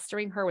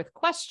pestering her with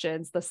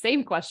questions, the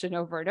same question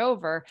over and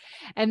over.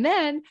 And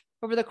then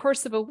over the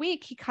course of a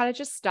week, he kind of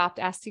just stopped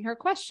asking her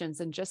questions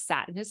and just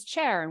sat in his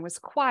chair and was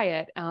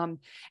quiet. And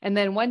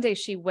then one day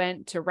she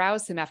went to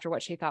rouse him after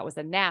what she thought was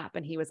a nap,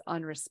 and he was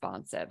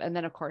unresponsive. And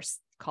then, of course,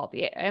 called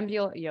the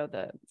ambulance,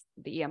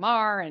 the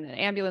EMR, and an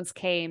ambulance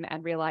came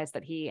and realized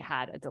that he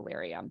had a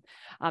delirium.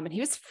 And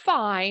he was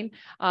fine,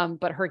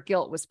 but her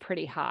guilt was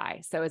pretty high.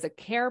 So as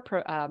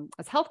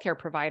as healthcare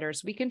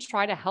providers, we can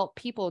try to help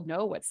people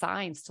know what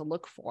signs to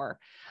look for,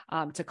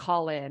 to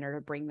call in or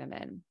to bring them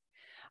in.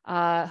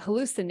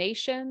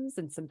 Hallucinations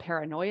and some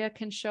paranoia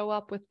can show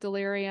up with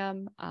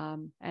delirium.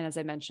 And as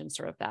I mentioned,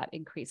 sort of that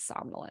increased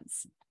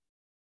somnolence.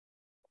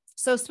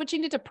 So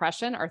switching to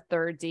depression, our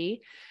third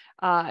D,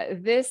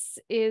 this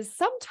is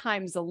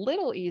sometimes a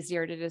little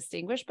easier to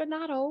distinguish, but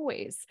not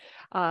always.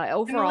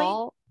 Overall,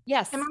 Emily,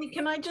 yes. Emily,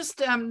 can I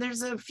just,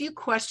 there's a few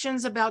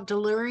questions about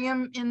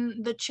delirium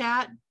in the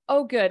chat.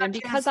 Oh, good. And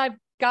because I've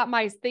got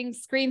my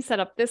screen set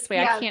up this way,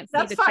 I can't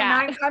see the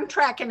chat. I'm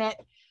tracking it.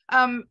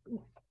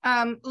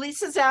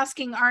 Lisa's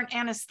asking, aren't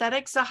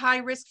anesthetics a high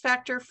risk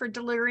factor for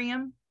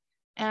delirium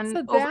and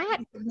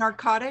overuse of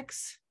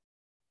narcotics?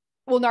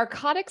 Well,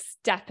 narcotics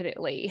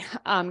definitely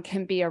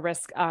can be a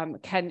risk,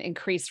 can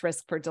increase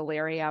risk for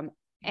delirium.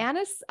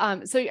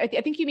 So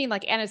I think you mean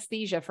like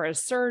anesthesia for a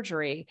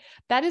surgery.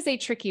 That is a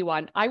tricky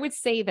one. I would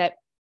say that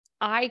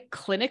I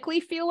clinically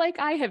feel like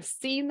I have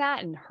seen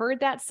that and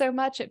heard that so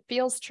much. It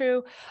feels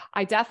true.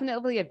 I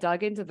definitely have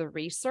dug into the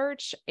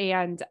research,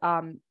 and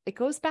it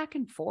goes back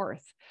and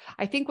forth.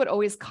 I think what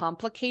always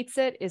complicates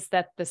it is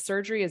that the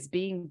surgery is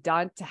being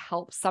done to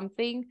help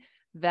something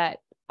that,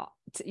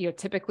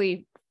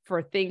 typically for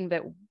a thing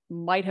that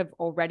might have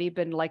already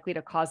been likely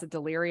to cause a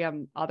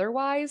delirium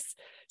otherwise.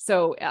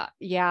 So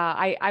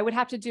I would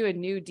have to do a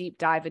new deep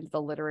dive into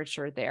the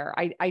literature there.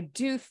 I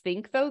do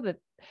think, though, that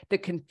the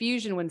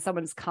confusion when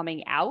someone's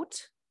coming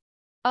out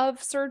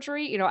of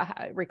surgery,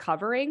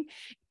 recovering,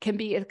 can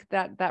be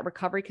that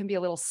recovery can be a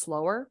little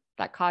slower,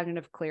 that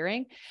cognitive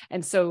clearing.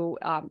 And so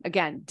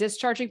again,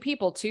 discharging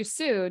people too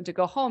soon to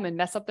go home and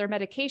mess up their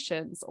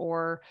medications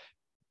or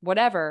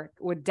whatever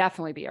would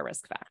definitely be a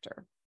risk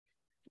factor.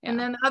 And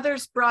then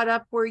others brought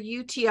up were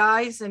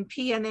UTIs and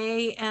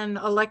PNA and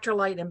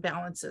electrolyte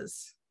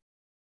imbalances.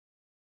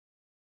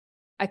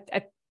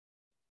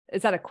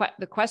 Is that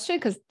the question?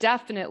 Because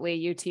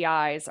definitely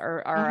UTIs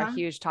are a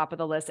huge top of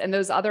the list, and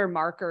those other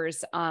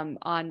markers on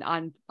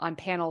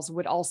panels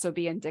would also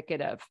be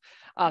indicative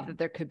of that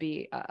there could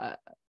be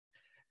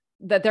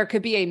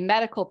a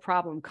medical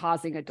problem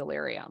causing a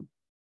delirium.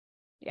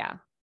 Yeah.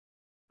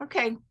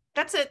 Okay.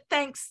 That's it.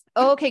 Thanks.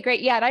 Okay,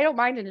 great. Yeah, and I don't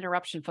mind an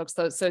interruption, folks.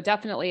 So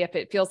definitely, if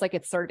it feels like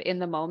it's sort of in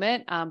the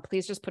moment,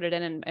 please just put it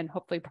in, and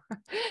hopefully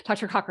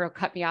Dr. Cocker will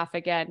cut me off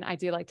again. I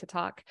do like to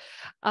talk.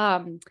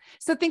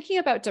 So thinking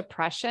about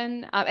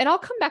depression, and I'll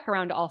come back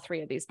around to all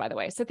three of these, by the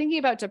way. So thinking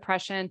about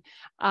depression,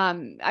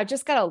 I've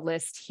just got a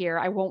list here.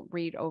 I won't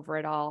read over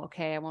it all.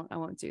 Okay, I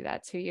won't do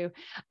that to you.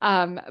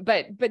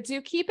 But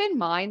do keep in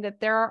mind that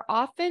there are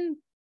often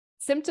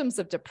symptoms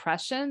of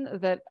depression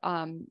that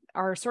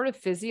are sort of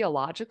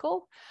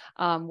physiological,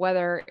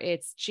 whether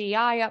it's GI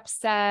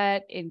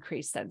upset,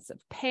 increased sense of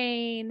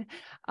pain.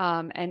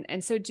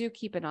 And so do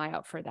keep an eye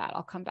out for that.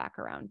 I'll come back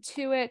around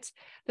to it.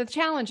 The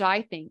challenge,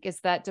 I think, is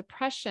that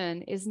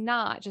depression is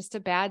not just a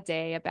bad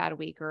day, a bad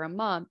week, or a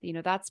month.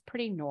 That's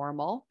pretty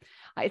normal.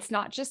 It's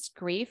not just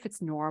grief.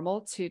 It's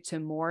normal to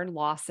mourn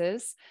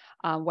losses,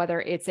 whether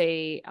it's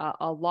a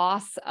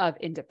loss of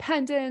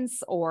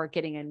independence or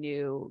getting a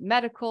new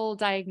medical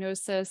diagnosis.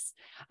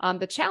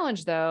 The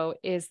challenge, though,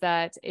 is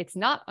that it's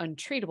not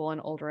untreatable in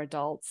older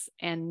adults,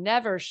 and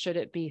never should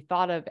it be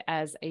thought of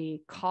as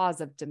a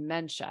cause of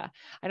dementia.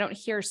 I don't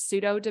hear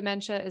pseudo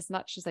dementia as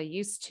much as I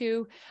used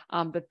to,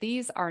 but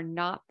these are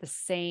not the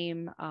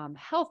same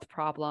health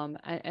problem,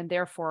 and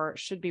therefore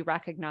should be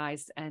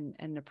recognized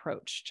and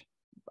approached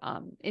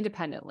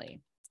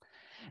independently.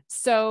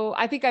 So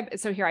I think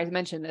here I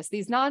mentioned this,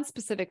 these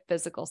non-specific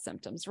physical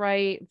symptoms,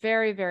 right?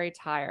 Very, very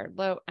tired,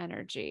 low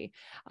energy,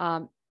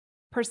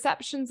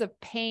 perceptions of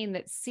pain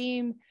that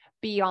seem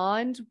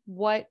beyond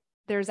what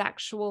there's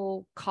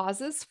actual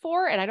causes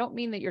for. And I don't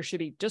mean that you should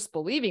be just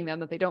believing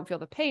them that they don't feel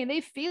the pain. They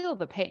feel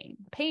the pain.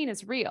 Pain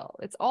is real.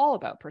 It's all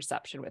about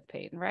perception with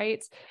pain,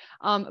 right?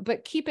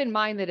 But keep in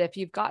mind that if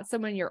you've got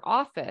someone in your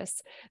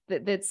office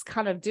that's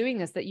kind of doing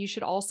this, that you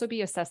should also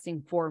be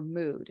assessing for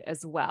mood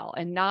as well,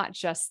 and not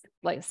just,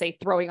 like, say,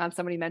 throwing on,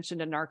 somebody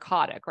mentioned a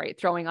narcotic, right?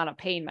 Throwing on a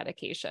pain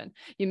medication.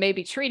 You may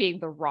be treating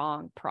the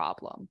wrong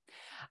problem.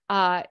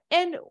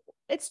 And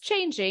it's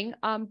changing,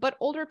 but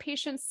older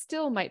patients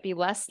still might be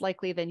less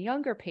likely than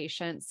younger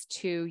patients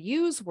to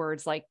use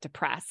words like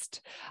depressed.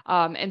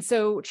 And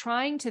so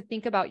trying to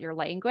think about your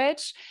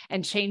language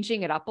and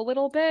changing it up a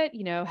little bit,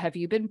 have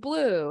you been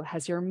blue?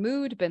 Has your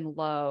mood been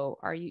low?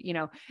 Are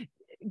you,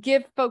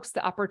 give folks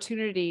the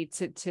opportunity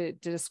to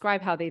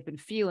describe how they've been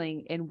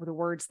feeling in the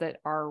words that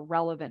are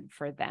relevant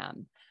for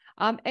them.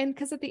 And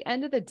because at the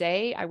end of the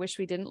day, I wish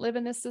we didn't live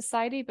in this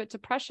society, but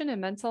depression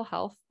and mental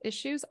health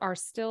issues are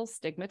still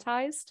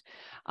stigmatized.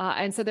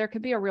 And so there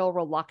can be a real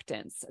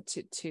reluctance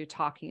to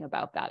talking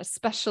about that,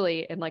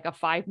 especially in like a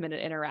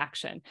 5-minute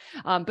interaction.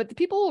 But the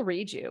people will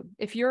read you.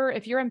 If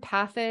you're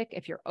empathic,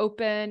 if you're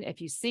open,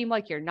 if you seem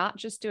like you're not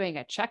just doing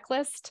a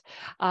checklist,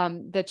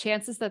 the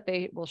chances that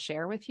they will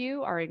share with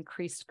you are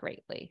increased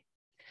greatly.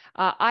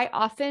 I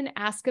often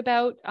ask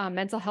about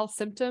mental health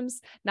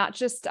symptoms, not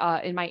just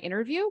in my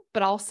interview,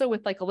 but also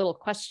with like a little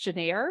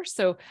questionnaire.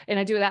 And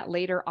I do that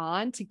later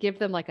on to give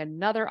them like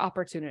another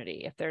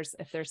opportunity if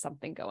there's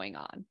something going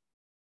on.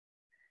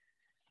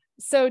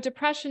 So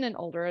depression in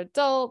older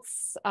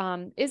adults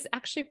is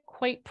actually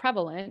quite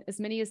prevalent. As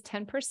many as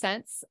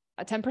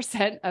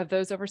 10% of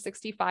those over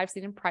 65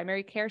 seen in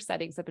primary care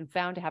settings have been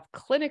found to have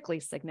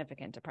clinically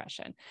significant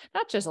depression,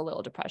 not just a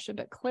little depression,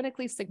 but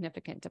clinically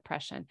significant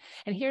depression.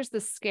 And here's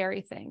the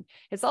scary thing.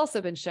 It's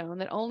also been shown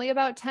that only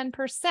about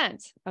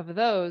 10% of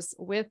those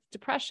with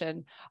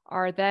depression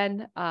are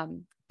then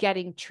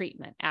getting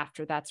treatment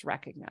after that's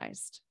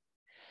recognized.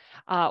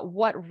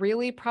 What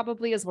really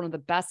probably is one of the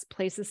best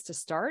places to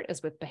start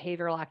is with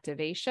behavioral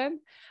activation.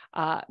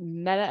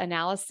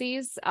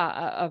 Meta-analyses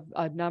of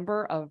a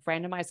number of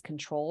randomized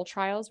control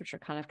trials, which are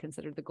kind of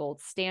considered the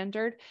gold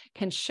standard,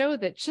 can show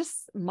that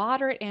just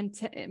moderate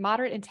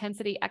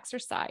intensity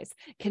exercise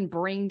can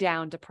bring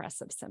down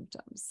depressive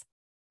symptoms.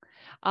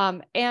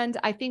 And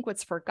I think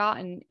what's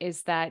forgotten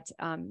is that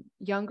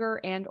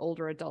younger and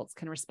older adults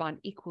can respond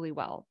equally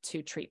well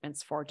to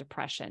treatments for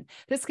depression.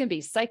 This can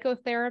be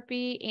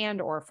psychotherapy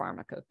and or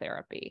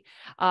pharmacotherapy.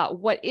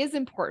 What is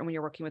important when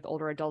you're working with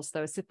older adults,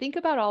 though, is to think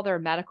about all their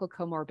medical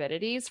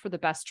comorbidities for the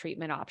best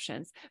treatment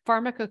options.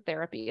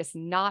 Pharmacotherapy is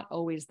not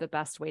always the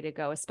best way to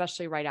go,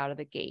 especially right out of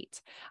the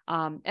gate.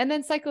 And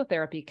then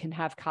psychotherapy can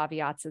have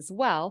caveats as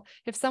well.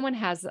 If someone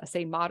has,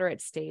 say,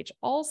 moderate stage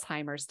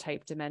Alzheimer's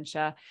type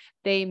dementia,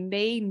 they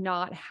may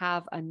not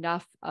have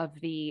enough of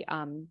the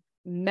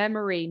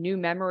new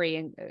memory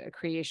and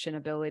creation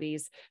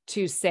abilities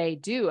to, say,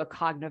 do a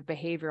cognitive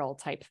behavioral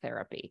type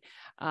therapy.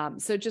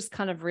 So just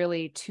kind of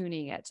really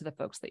tuning it to the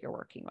folks that you're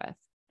working with.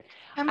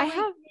 Emily,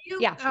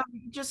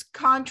 just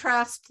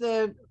contrast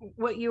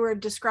what you were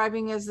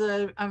describing as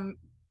the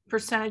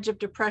percentage of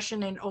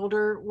depression in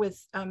older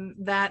with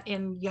that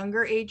in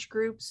younger age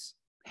groups?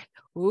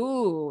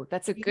 Ooh,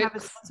 that's a good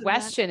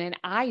question. And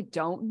I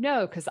don't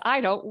know, because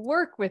I don't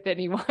work with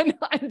anyone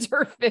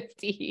under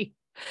 50.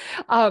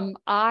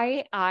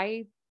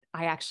 I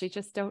actually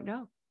just don't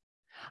know.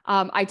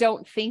 I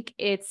don't think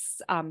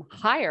it's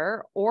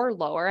higher or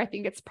lower. I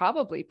think it's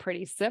probably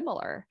pretty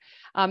similar.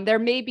 There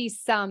may be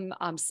some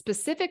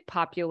specific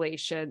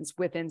populations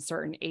within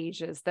certain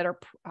ages that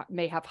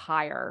may have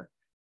higher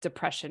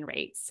depression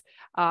rates.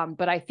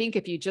 But I think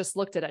if you just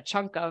looked at a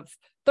chunk of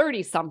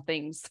 30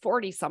 somethings,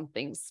 40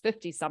 somethings,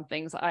 50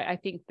 somethings, I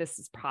think this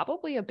is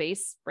probably a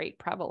base rate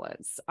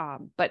prevalence.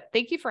 But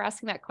thank you for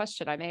asking that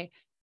question.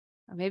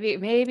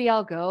 Maybe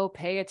I'll go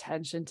pay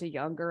attention to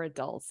younger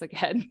adults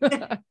again.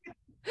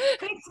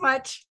 Thanks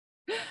much.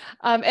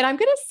 And I'm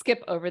going to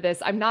skip over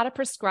this. I'm not a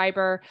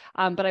prescriber,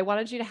 but I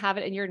wanted you to have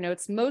it in your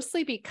notes,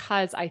 mostly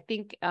because I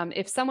think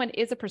if someone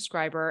is a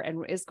prescriber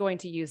and is going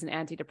to use an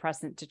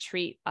antidepressant to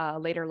treat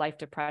later life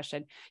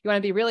depression, you want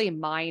to be really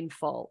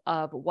mindful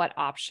of what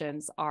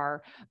options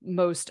are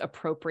most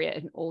appropriate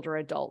in older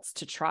adults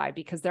to try,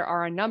 because there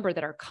are a number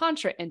that are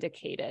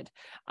contraindicated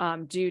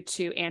due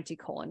to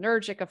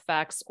anticholinergic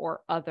effects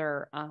or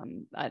other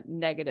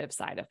negative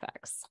side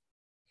effects.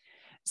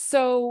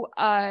 So,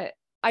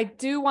 I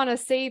do want to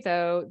say,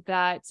 though,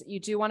 that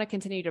you do want to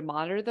continue to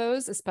monitor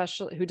those,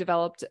 especially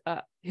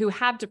who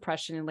have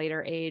depression in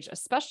later age,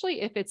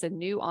 especially if it's a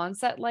new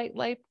onset late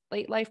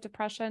life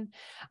depression.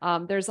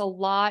 There's a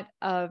lot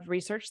of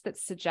research that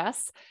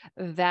suggests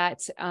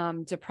that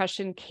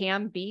depression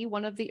can be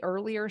one of the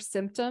earlier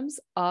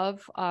symptoms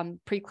of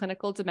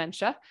preclinical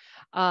dementia,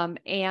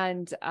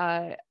 and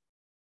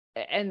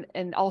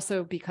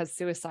also because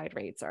suicide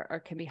rates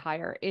can be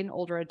higher in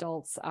older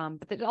adults,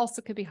 but it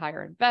also could be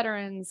higher in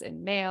veterans,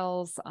 in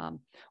males,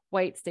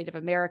 white Native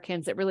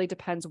Americans. It really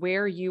depends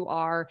where you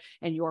are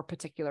in your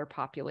particular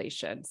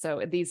population.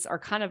 So these are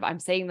kind of, I'm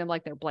saying them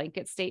like they're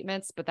blanket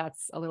statements, but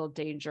that's a little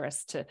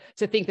dangerous to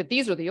think that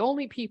these are the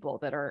only people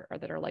that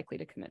are likely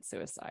to commit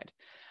suicide.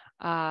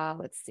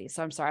 Let's see.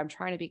 So I'm sorry, I'm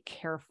trying to be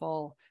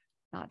careful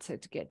not to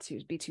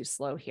be too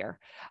slow here.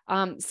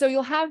 So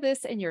you'll have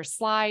this in your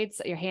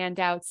slides, your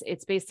handouts.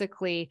 It's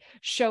basically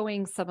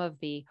showing some of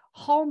the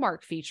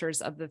hallmark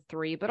features of the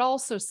three, but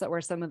also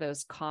where some of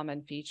those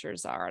common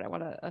features are. And I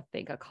want to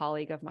thank a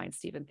colleague of mine,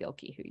 Stephen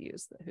Thielke, who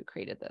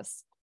created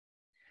this.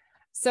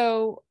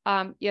 So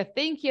you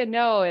think you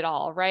know it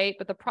all, right?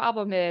 But the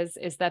problem is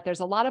that there's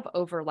a lot of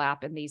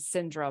overlap in these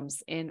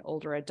syndromes in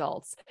older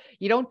adults.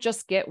 You don't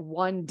just get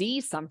one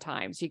D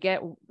sometimes, you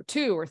get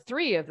 2 or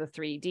 3 of the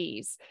 3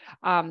 Ds.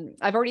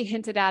 I've already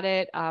hinted at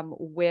it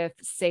with,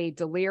 say,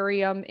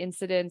 delirium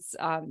incidents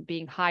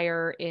being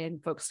higher in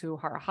folks who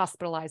are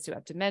hospitalized who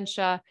have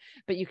dementia.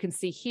 But you can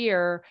see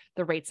here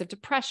the rates of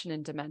depression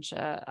in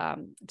dementia.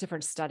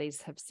 Different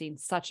studies have seen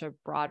such a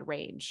broad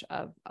range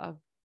of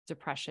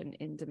depression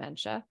in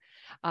dementia.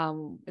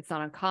 It's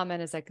not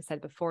uncommon, as I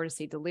said before, to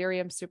see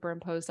delirium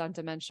superimposed on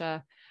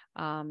dementia.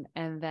 And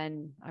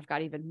then I've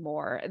got even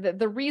more.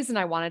 The reason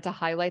I wanted to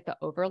highlight the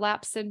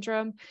overlap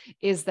syndrome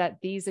is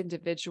that these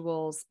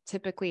individuals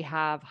typically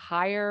have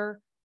higher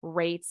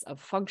rates of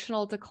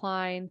functional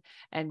decline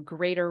and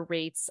greater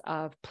rates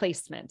of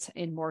placement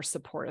in more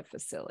supportive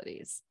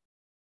facilities.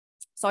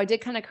 So I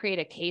did kind of create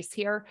a case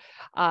here.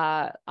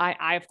 I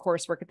of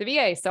course, work at the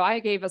VA, so I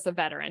gave us a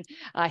veteran.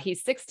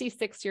 He's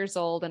 66 years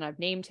old, and I've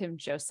named him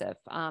Joseph.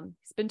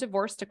 He's been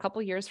divorced a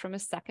couple years from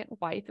his second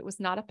wife. It was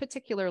not a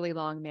particularly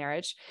long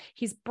marriage.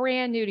 He's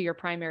brand new to your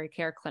primary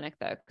care clinic,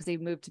 though, because he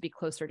moved to be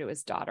closer to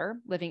his daughter,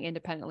 living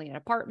independently in an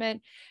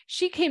apartment.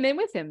 She came in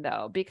with him,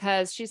 though,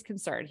 because she's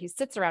concerned. He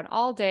sits around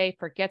all day,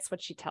 forgets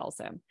what she tells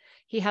him.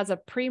 He has a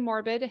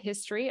premorbid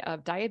history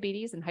of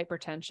diabetes and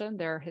hypertension.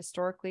 They're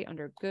historically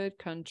under good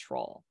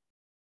control.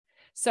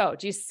 So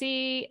do you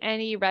see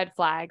any red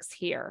flags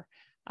here?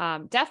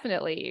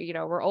 Definitely,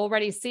 we're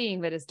already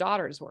seeing that his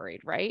daughter's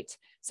worried, right?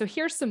 So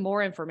here's some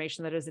more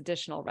information that is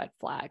additional red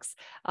flags.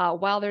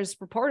 While there's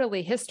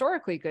reportedly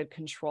historically good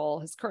control,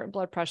 his current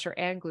blood pressure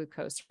and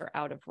glucose are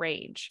out of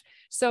range.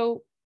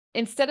 So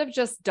instead of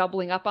just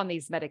doubling up on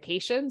these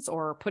medications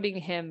or putting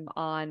him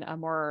on a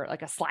more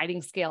like a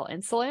sliding scale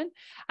insulin,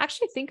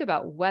 actually think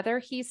about whether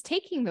he's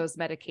taking those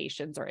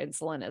medications or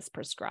insulin as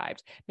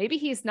prescribed. Maybe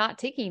he's not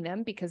taking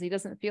them because he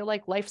doesn't feel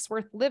like life's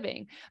worth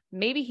living.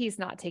 Maybe he's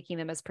not taking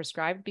them as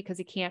prescribed because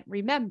he can't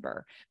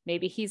remember.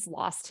 Maybe he's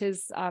lost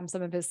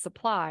some of his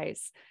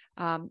supplies.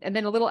 And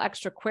then a little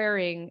extra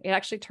querying, it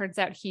actually turns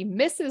out he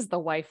misses the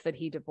wife that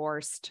he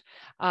divorced,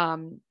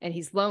 and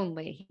he's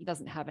lonely. He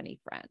doesn't have any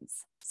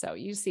friends. So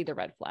you see the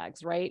red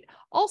flags, right?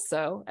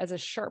 Also, as a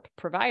sharp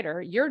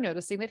provider, you're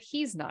noticing that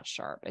he's not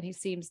sharp and he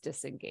seems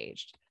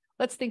disengaged.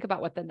 Let's think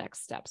about what the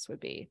next steps would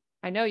be.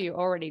 I know you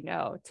already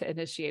know to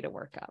initiate a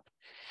workup.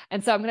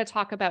 And so I'm going to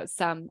talk about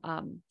some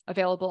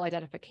available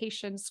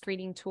identification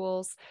screening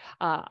tools.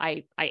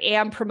 I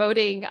am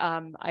promoting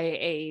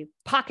a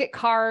pocket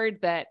card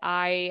that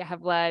I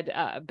have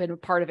been a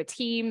part of a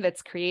team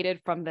that's created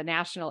from the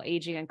National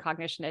Aging and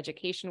Cognition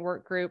Education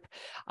Work Group.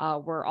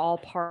 We're all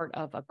part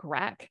of a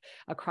GRECC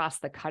across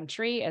the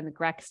country, and the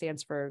GRECC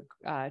stands for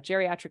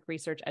Geriatric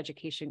Research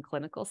Education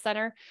Clinical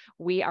Center.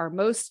 Our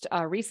most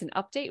recent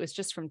update was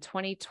just from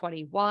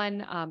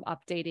 2021,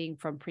 updating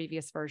from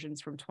previous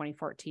versions from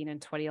 2014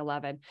 and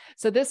 2011.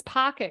 So this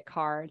pocket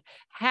card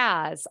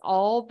has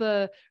all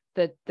the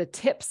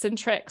tips and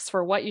tricks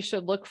for what you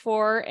should look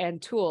for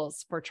and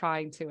tools for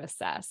trying to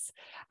assess.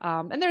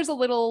 And there's a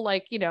little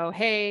like,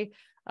 hey,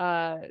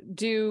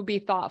 do be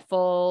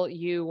thoughtful.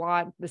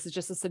 This is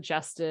just a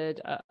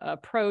suggested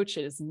approach.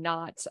 It is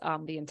not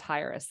the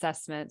entire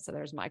assessment. So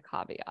there's my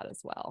caveat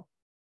as well.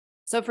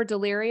 So for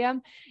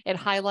delirium, it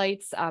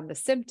highlights the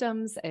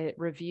symptoms. It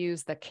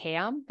reviews the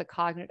CAM,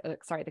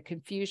 the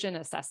confusion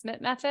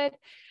assessment method.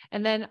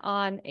 And then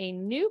on a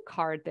new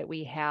card that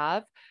we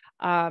have,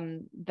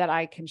 that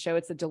I can show,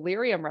 it's a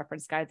delirium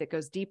reference guide that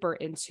goes deeper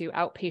into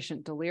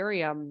outpatient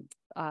delirium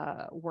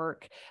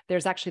work.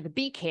 There's actually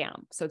the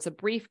BCAM. So it's a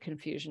brief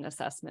confusion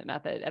assessment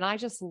method. And I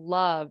just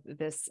love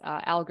this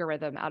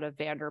algorithm out of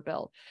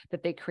Vanderbilt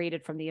that they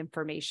created from the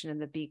information in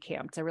the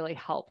BCAM to really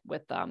help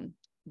with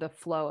the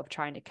flow of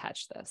trying to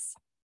catch this.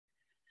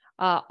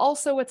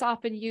 Also, what's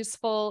often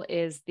useful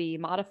is the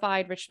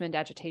Modified Richmond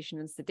Agitation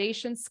and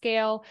Sedation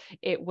Scale.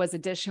 It was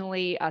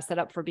additionally set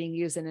up for being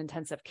used in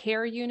intensive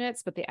care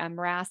units, but the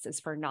MRAS is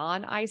for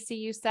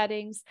non-ICU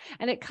settings.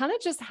 And it kind of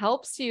just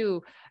helps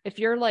you if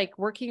you're like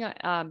working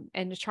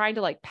and trying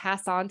to like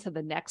pass on to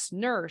the next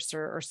nurse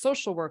or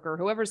social worker,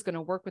 whoever's going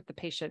to work with the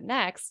patient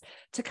next,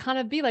 to kind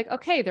of be like,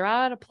 okay, they're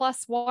at a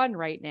 +1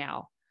 right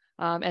now.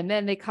 And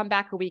then they come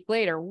back a week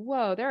later,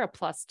 whoa, they're a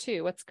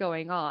 +2. What's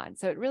going on?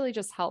 So it really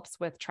just helps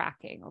with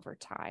tracking over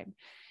time.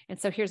 And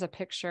so here's a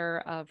picture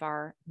of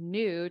our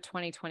new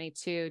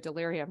 2022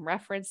 Delirium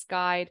reference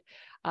guide.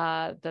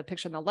 The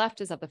picture on the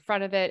left is of the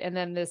front of it. And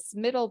then this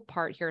middle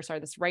part here,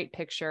 this right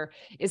picture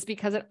is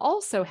because it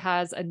also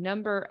has a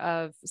number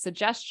of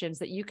suggestions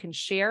that you can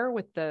share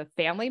with the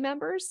family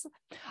members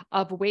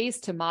of ways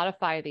to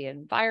modify the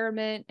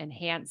environment,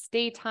 enhance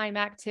daytime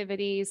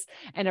activities,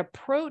 and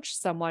approach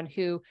someone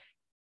who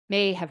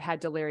may have had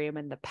delirium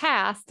in the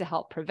past to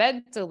help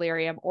prevent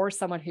delirium, or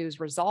someone who's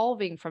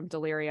resolving from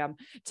delirium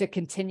to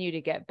continue to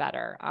get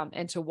better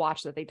and to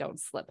watch that they don't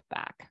slip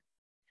back.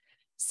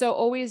 So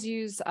always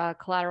use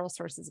collateral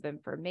sources of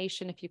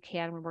information if you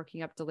can when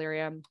working up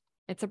delirium.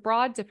 It's a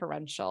broad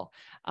differential.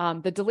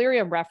 The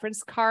delirium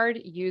reference card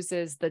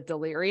uses the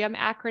delirium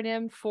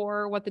acronym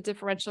for what the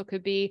differential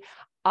could be.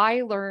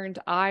 I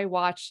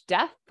watched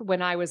death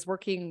when I was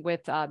working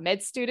with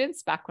med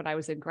students back when I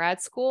was in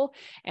grad school.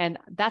 And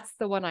that's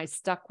the one I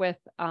stuck with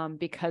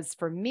because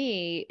for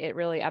me, it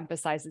really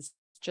emphasizes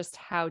just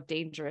how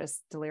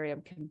dangerous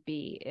delirium can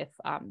be if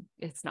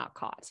it's not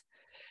caught.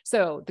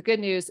 So the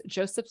good news,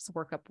 Joseph's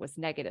workup was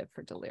negative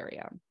for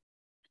delirium.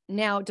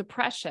 Now,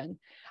 depression,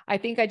 I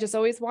think I just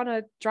always want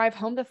to drive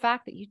home the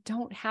fact that you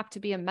don't have to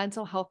be a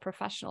mental health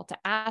professional to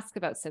ask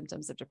about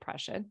symptoms of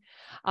depression.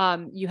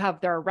 There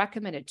are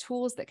recommended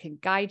tools that can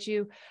guide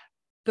you.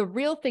 The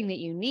real thing that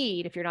you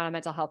need, if you're not a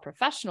mental health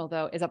professional,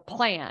 though, is a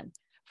plan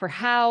for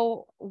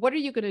what are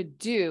you going to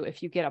do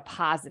if you get a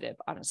positive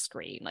on a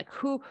screen? Like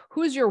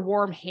who's your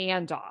warm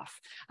handoff?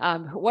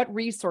 What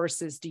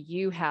resources do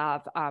you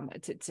have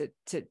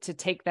to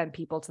take them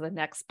people to the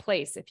next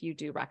place if you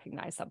do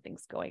recognize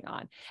something's going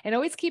on? And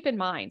always keep in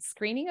mind,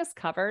 screening is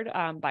covered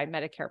by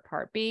Medicare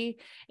Part B,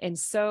 and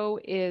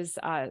so is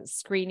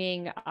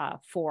screening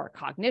for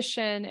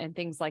cognition and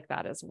things like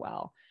that as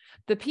well.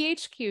 The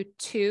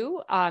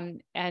PHQ-2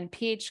 and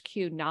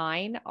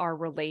PHQ-9 are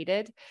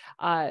related.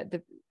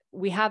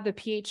 We have the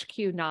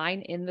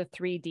PHQ-9 in the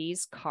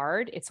 3Ds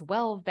card. It's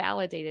well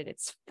validated,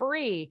 it's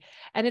free,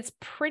 and it's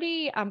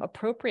pretty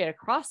appropriate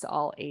across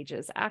all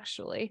ages,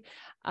 actually.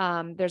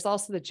 There's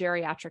also the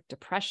Geriatric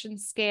Depression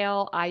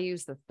Scale. I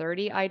use the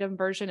 30-item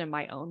version in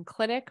my own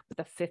clinic, but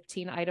the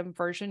 15-item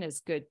version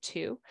is good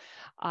too.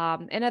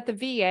 And at the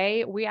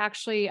VA, we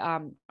actually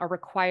are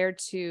required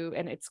to,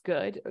 and it's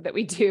good that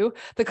we do,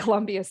 the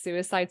Columbia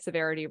Suicide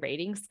Severity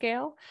Rating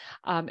Scale.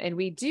 And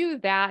we do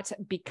that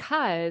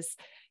because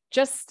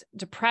just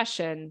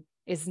depression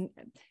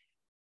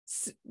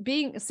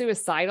being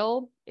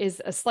suicidal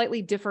is a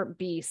slightly different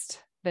beast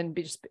than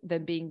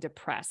being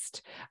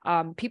depressed.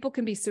 People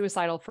can be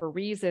suicidal for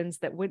reasons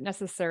that wouldn't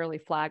necessarily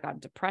flag on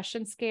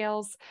depression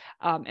scales,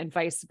 and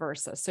vice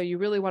versa. So you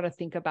really want to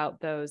think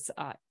about those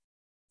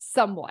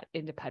somewhat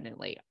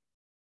independently,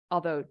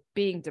 although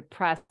being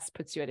depressed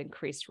puts you at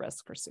increased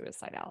risk for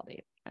suicidality.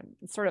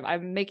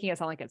 I'm making it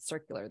sound like it's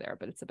circular there,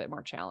 but it's a bit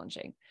more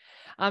challenging.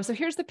 So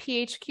here's the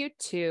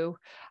PHQ-2.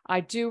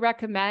 I do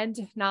recommend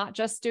not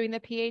just doing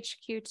the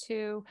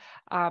PHQ-2.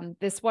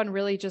 This one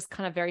really just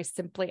kind of very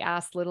simply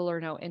asks little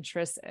or no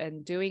interest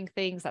in doing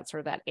things. That's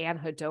sort of that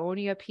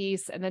anhedonia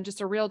piece. And then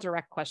just a real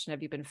direct question,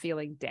 have you been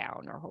feeling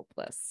down or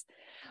hopeless?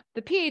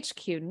 The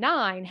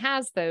PHQ-9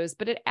 has those,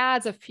 but it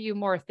adds a few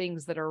more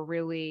things that are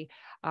really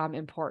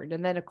important.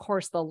 And then, of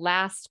course, the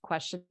last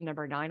question,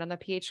 number 9 on the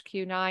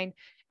PHQ-9,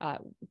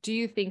 do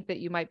you think that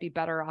you might be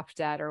better off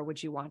dead, or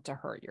would you want to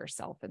hurt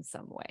yourself in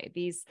some way?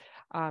 These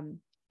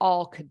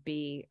all could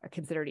be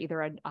considered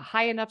either a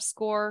high enough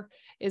score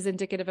is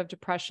indicative of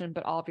depression,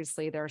 but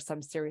obviously there are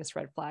some serious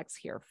red flags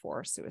here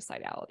for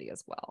suicidality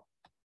as well.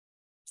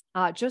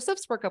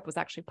 Joseph's workup was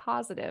actually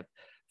positive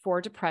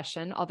for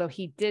depression, although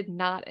he did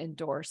not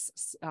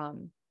endorse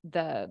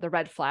the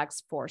red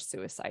flags for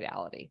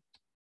suicidality.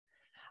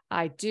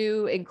 I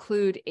do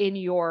include in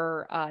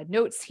your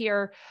notes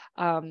here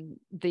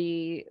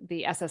the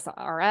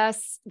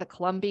SSRS, the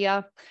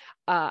Columbia.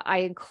 I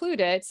include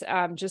it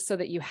just so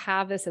that you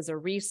have this as a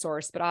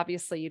resource, but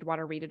obviously you'd want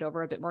to read it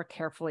over a bit more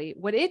carefully.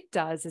 What it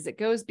does is it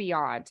goes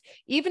beyond,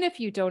 even if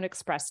you don't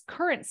express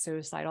current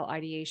suicidal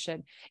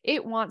ideation,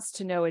 it wants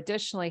to know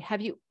additionally,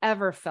 have you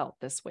ever felt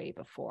this way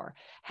before?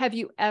 Have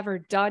you ever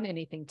done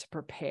anything to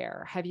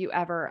prepare? Have you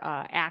ever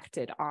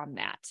acted on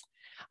that?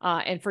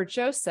 And for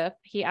Joseph,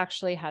 he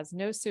actually has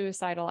no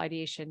suicidal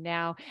ideation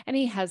now, and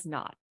he has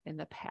not in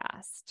the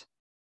past.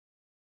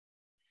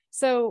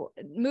 So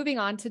moving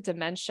on to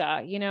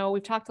dementia,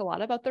 we've talked a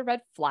lot about the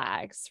red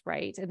flags,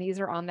 right? And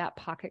these are on that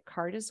pocket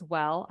card as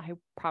well. I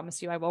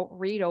promise you, I won't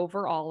read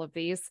over all of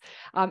these.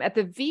 At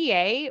the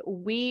VA,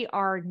 we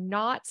are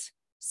not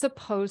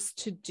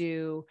supposed to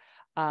do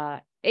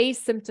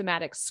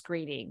asymptomatic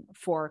screening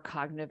for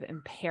cognitive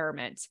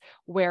impairment,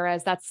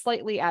 whereas that's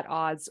slightly at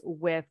odds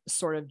with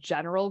sort of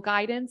general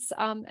guidance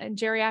in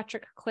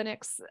geriatric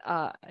clinics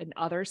and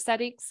other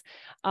settings.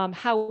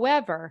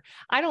 However,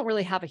 I don't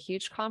really have a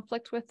huge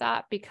conflict with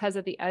that because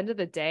at the end of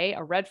the day,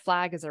 a red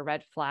flag is a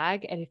red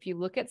flag. And if you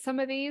look at some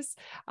of these,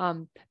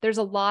 there's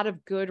a lot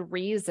of good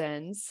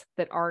reasons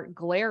that aren't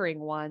glaring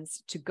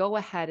ones to go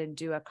ahead and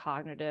do a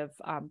cognitive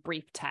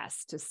brief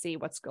test to see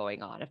what's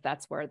going on, if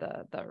that's where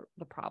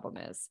the problem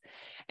is.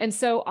 And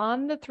so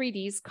on the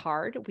 3Ds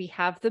card, we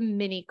have the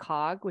mini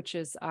cog, which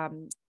is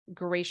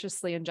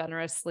graciously and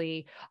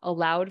generously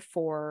allowed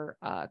for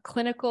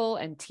clinical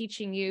and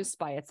teaching use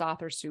by its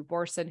author, Sue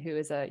Borson, who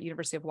is a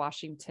University of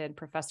Washington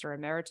professor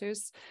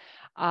emeritus.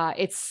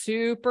 It's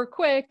super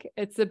quick.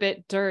 It's a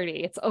bit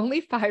dirty. It's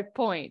only 5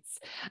 points.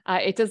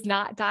 It does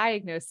not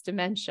diagnose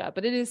dementia,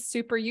 but it is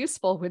super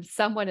useful when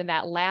someone in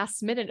that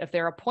last minute of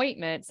their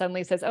appointment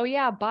suddenly says, oh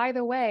yeah, by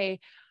the way,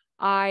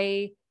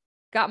 I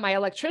got my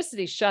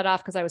electricity shut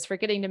off because I was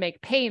forgetting to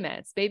make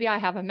payments. Maybe I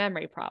have a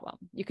memory problem.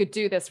 You could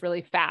do this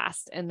really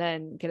fast and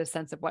then get a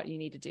sense of what you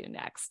need to do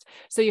next.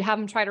 So you have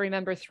them try to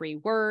remember 3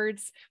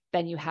 words,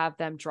 then you have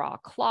them draw a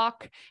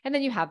clock, and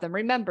then you have them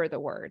remember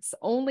the words.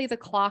 Only the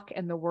clock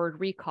and the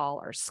word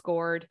recall are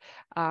scored.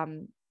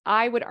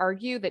 I would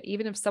argue that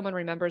even if someone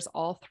remembers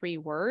all 3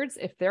 words,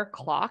 if their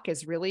clock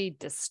is really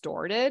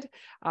distorted,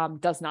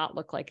 does not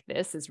look like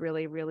this, is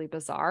really, really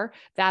bizarre,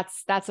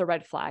 that's a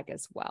red flag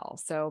as well.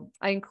 So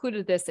I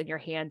included this in your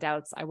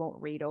handouts. I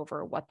won't read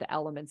over what the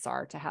elements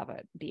are to have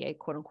it be a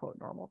quote unquote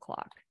normal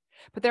clock.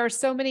 But there are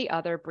so many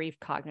other brief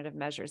cognitive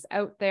measures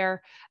out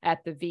there.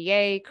 At the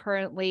VA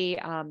currently,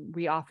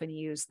 we often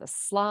use the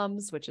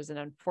SLUMS, which is an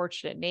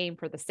unfortunate name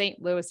for the St.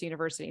 Louis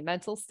University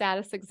Mental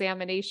Status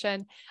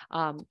Examination.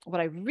 What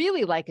I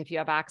really like, if you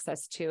have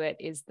access to it,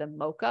 is the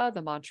MoCA,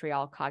 the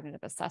Montreal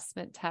Cognitive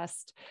Assessment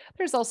Test.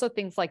 There's also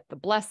things like the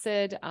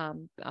BLESSED,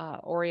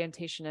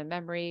 Orientation and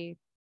Memory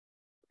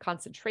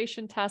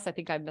Concentration Test. I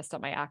think I messed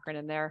up my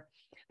acronym there.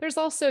 There's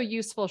also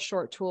useful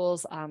short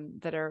tools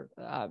that are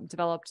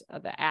developed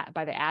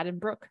by the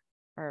Addenbrooke,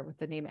 or with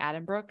the name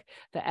Addenbrooke,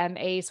 the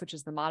MACE, which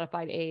is the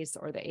modified ACE,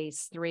 or the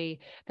ACE3.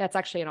 That's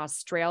actually an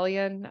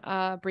Australian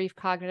brief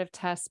cognitive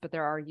test, but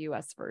there are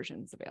US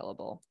versions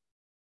available.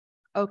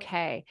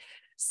 Okay.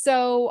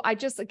 So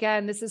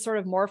again, this is sort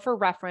of more for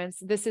reference.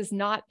 This is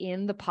not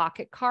in the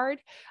pocket card,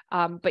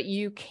 but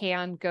you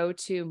can go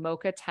to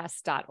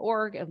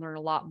mocatest.org and learn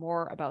a lot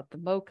more about the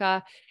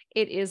MoCA.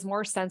 It is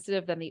more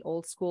sensitive than the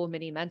old school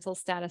mini mental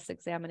status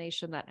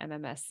examination, that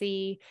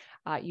MMSE.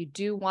 You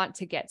do want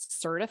to get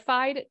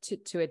certified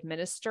to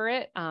administer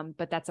it,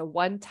 but that's a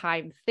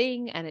one-time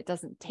thing and it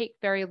doesn't take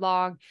very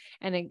long.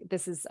 And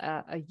this is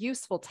a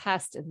useful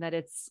test in that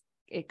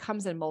it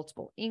comes in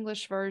multiple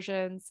English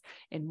versions,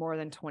 in more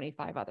than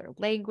 25 other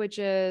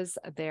languages.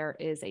 There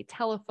is a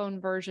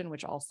telephone version,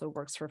 which also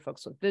works for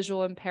folks with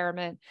visual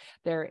impairment.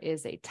 There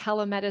is a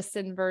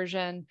telemedicine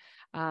version.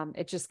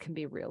 It just can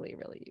be really,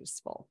 really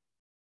useful.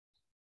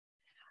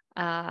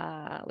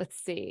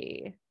 Let's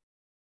see.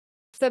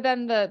 So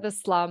then the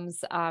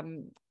SLUMS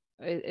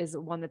is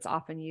one that's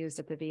often used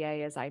at the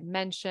VA, as I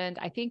mentioned.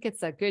 I think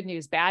it's a good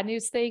news, bad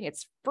news thing.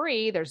 It's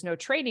free. There's no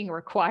training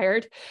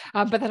required,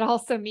 but that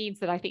also means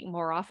that I think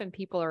more often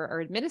people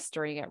are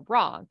administering it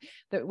wrong.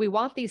 That we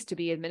want these to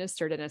be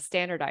administered in a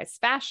standardized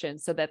fashion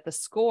so that the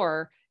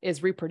score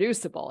is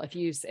reproducible.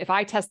 If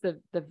I test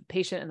the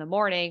patient in the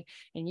morning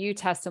and you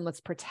test them, let's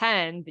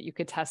pretend that you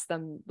could test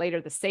them later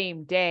the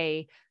same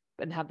day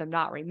and have them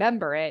not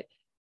remember it.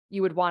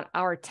 You would want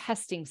our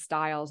testing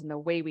styles and the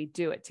way we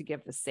do it to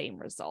give the same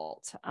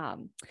result.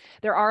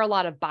 There are a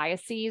lot of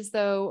biases,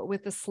 though,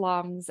 with the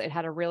SLUMS. It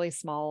had a really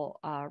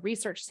small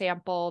research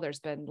sample. There's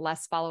been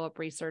less follow-up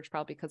research,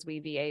 probably because we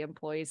VA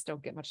employees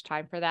don't get much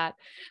time for that.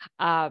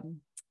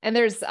 And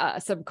there's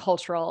some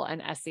cultural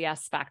and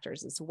SES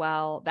factors as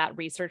well. That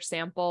research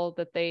sample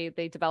that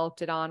they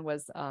developed it on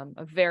was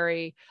a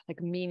very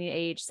mean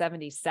age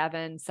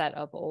 77 set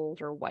of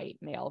older white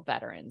male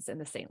veterans in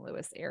the St.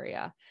 Louis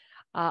area.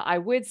 I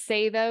would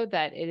say, though,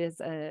 that it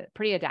is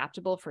pretty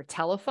adaptable for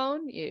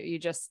telephone. You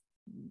just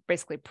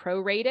basically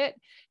prorate it,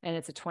 and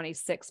it's a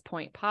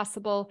 26-point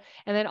possible.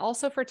 And then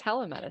also for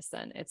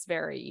telemedicine, it's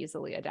very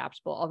easily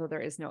adaptable, although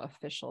there is no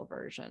official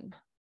version.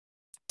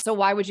 So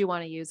why would you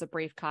want to use a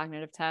brief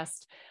cognitive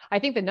test? I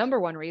think the number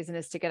one reason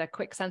is to get a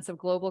quick sense of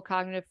global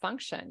cognitive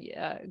function.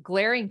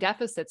 Glaring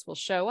deficits will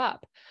show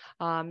up.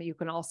 You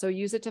can also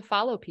use it to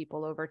follow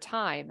people over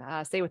time.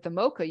 Say with the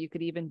MoCA, you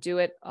could even do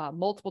it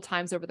multiple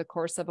times over the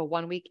course of a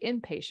 1-week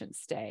inpatient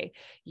stay.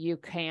 You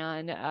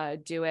can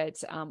do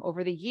it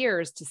over the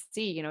years to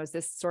see, is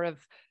this sort of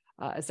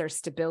is there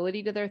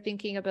stability to their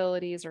thinking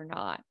abilities or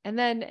not? And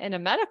then in a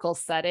medical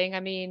setting, I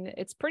mean,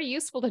 it's pretty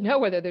useful to know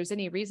whether there's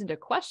any reason to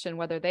question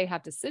whether they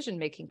have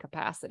decision-making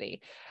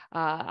capacity.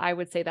 I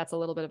would say that's a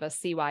little bit of a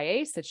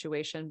CYA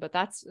situation, but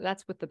that's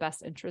with the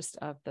best interest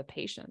of the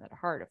patient at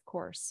heart, of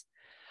course.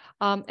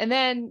 And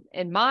then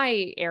in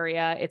my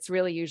area, it's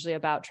really usually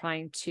about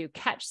trying to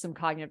catch some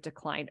cognitive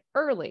decline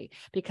early,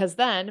 because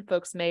then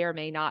folks may or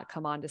may not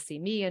come on to see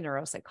me, a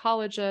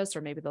neuropsychologist,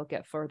 or maybe they'll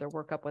get further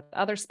workup with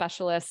other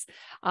specialists.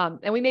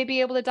 And we may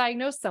be able to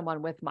diagnose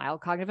someone with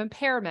mild cognitive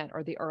impairment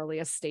or the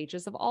earliest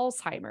stages of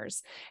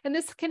Alzheimer's. And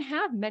this can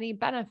have many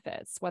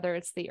benefits, whether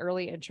it's the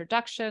early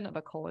introduction of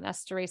a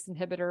cholinesterase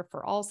inhibitor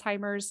for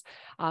Alzheimer's,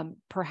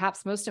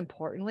 perhaps most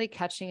importantly,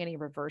 catching any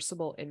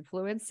reversible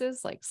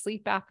influences like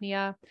sleep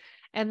apnea,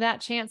 and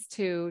that chance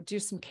to do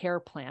some care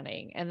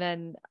planning. And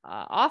then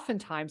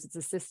oftentimes it's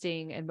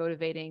assisting and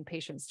motivating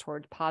patients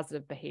toward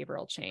positive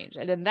behavioral change.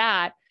 And in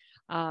that,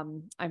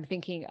 I'm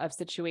thinking of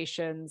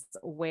situations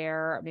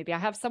where maybe I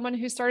have someone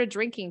who started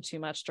drinking too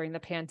much during the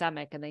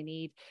pandemic, and they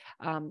need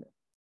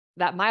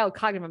that mild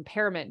cognitive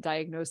impairment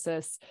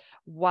diagnosis.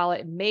 While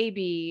it may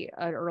be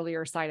an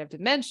earlier sign of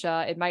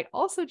dementia, it might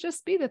also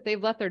just be that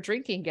they've let their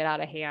drinking get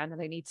out of hand, and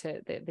they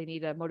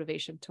need a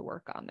motivation to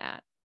work on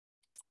that.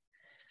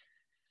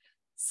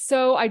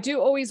 So I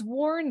do always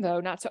warn, though,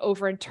 not to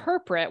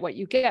overinterpret what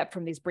you get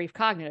from these brief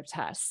cognitive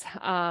tests.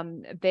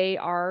 They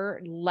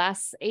are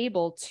less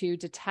able to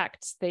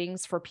detect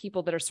things for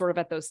people that are sort of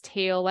at those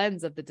tail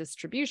ends of the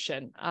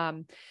distribution,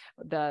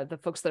 the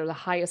folks that are the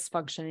highest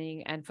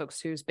functioning and folks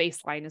whose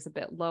baseline is a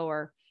bit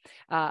lower.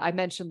 I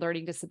mentioned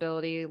learning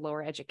disability,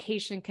 lower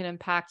education can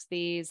impact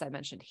these. I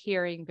mentioned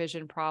hearing,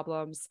 vision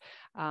problems.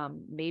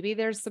 Maybe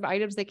there's some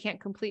items they can't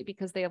complete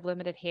because they have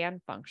limited hand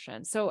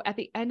function. So at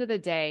the end of the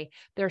day,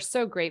 they're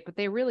so great, but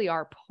they really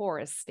are poor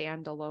as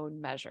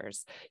standalone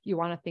measures. You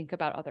want to think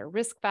about other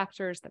risk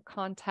factors, the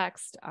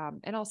context,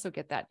 and also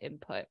get that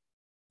input.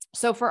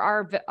 So for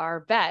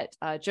our vet,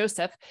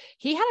 Joseph,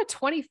 he had a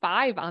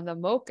 25 on the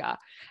MoCA.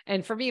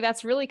 And for me,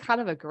 that's really kind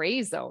of a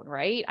gray zone,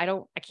 right?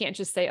 I can't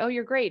just say, oh,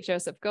 you're great,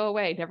 Joseph, go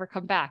away, never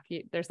come back.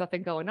 There's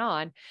nothing going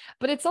on.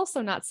 But it's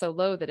also not so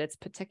low that it's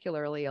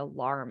particularly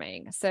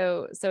alarming.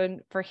 So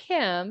for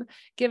him,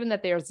 given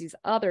that there's these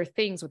other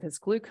things with his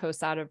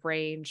glucose out of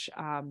range,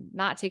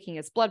 not taking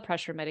his blood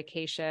pressure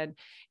medication,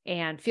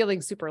 and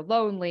feeling super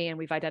lonely, and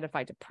we've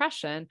identified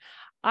depression,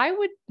 I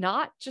would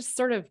not just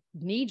sort of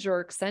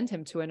knee-jerk send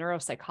him to a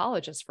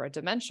neuropsychologist for a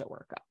dementia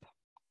workup,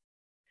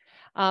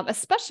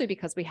 especially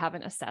because we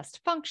haven't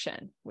assessed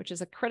function, which is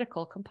a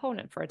critical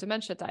component for a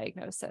dementia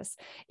diagnosis.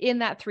 In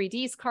that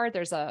 3Ds card,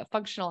 there's a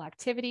functional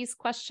activities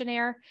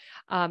questionnaire.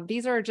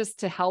 These are just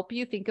to help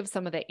you think of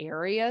some of the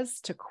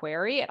areas to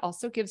query. It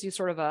also gives you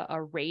sort of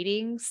a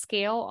rating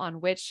scale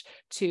on which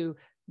to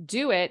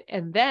do it.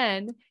 And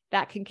then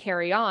that can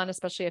carry on,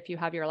 especially if you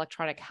have your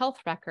electronic health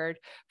record,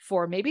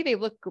 for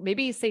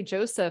maybe say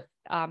Joseph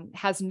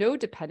has no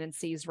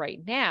dependencies right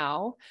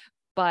now,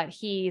 but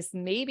he's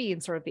maybe in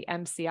sort of the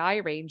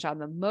MCI range on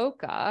the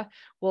MoCA.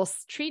 We'll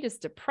treat his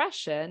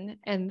depression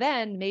and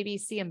then maybe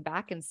see him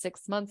back in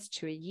 6 months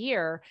to a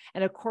year.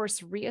 And of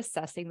course,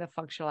 reassessing the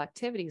functional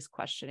activities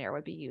questionnaire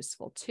would be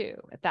useful too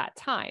at that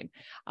time,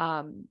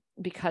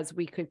 because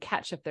we could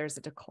catch if there's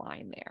a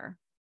decline there.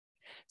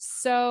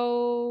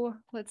 So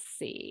let's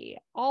see,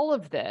 all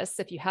of this,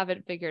 if you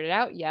haven't figured it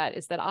out yet,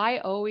 is that I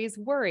always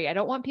worry. I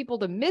don't want people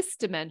to miss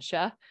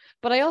dementia,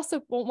 but I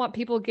also won't want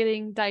people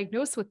getting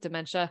diagnosed with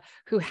dementia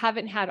who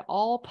haven't had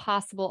all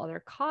possible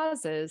other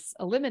causes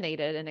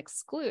eliminated and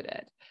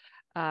excluded.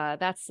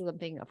 That's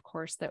something, of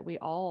course, that we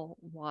all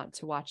want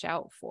to watch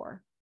out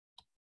for.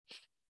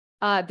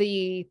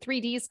 The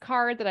 3Ds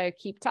card that I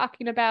keep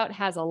talking about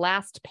has a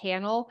last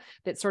panel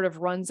that sort of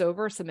runs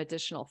over some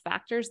additional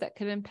factors that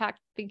could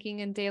impact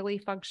thinking and daily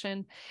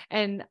function.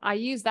 And I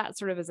use that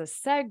sort of as a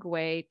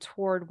segue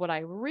toward what I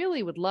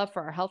really would love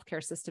for our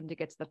healthcare system to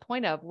get to the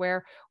point of,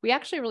 where we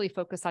actually really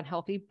focus on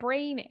healthy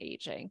brain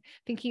aging,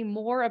 thinking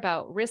more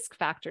about risk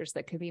factors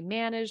that can be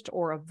managed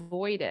or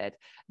avoided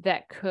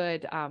that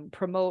could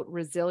promote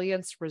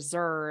resilience,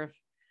 reserve,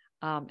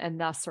 and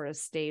thus sort of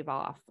stave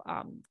off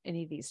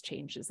any of these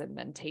changes in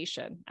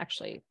mentation,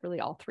 actually, really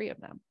all three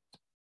of them.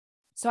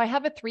 So I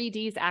have a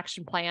 3Ds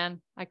action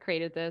plan. I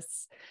created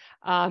this.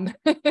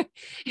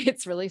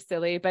 It's really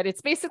silly, but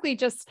it's basically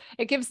just,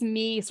 it gives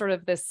me sort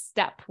of this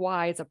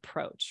stepwise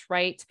approach,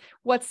 right?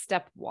 What's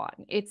step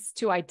one? It's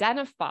to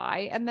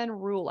identify and then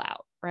rule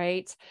out,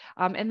 right?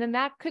 And then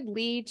that could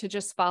lead to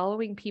just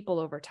following people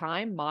over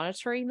time,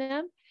 monitoring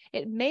them.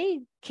 It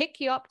may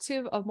kick you up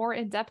to a more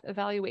in-depth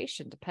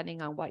evaluation,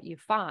 depending on what you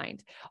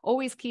find.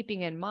 Always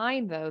keeping in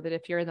mind, though, that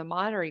if you're in the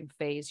monitoring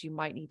phase, you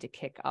might need to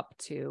kick up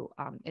to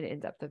an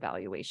in-depth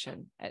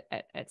evaluation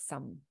at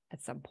some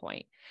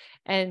point.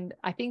 And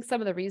I think some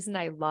of the reason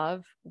I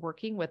love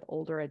working with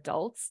older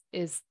adults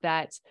is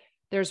that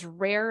there's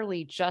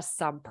rarely just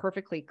some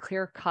perfectly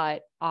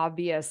clear-cut,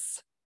 obvious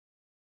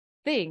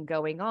thing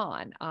going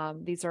on.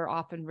 These are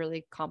often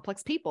really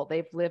complex people.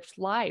 They've lived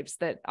lives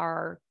that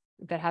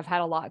have had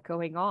a lot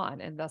going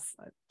on, and thus,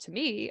 to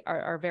me,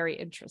 are very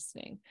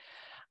interesting.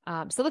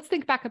 So let's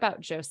think back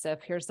about Joseph.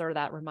 Here's sort of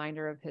that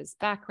reminder of his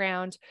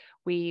background.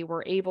 We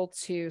were able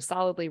to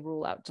solidly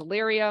rule out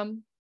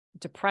delirium.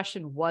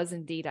 Depression was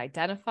indeed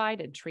identified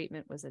and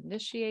treatment was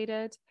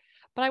initiated.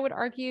 But I would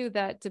argue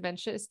that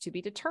dementia is to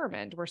be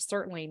determined. We're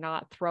certainly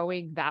not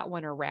throwing that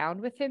one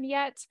around with him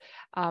yet,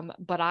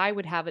 but I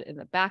would have it in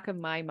the back of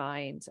my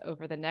mind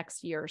over the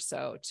next year or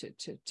so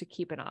to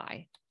keep an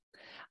eye.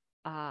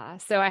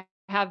 So I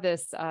have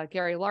this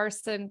Gary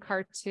Larson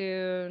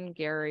cartoon.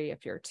 Gary,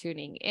 if you're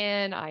tuning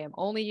in, I am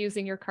only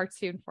using your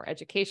cartoon for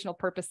educational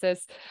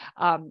purposes.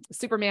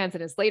 Superman's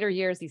in his later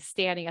years. He's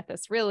standing at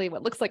this really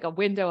what looks like a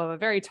window of a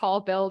very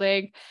tall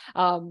building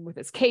with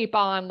his cape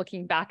on,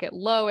 looking back at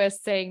Lois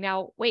saying,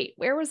 now, wait,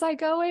 where was I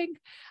going?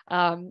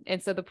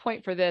 And so the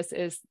point for this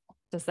is,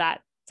 does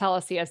that tell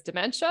us he has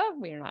dementia?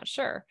 We are not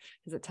sure.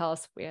 Does it tell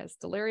us he has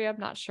delirium?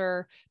 Not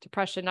sure.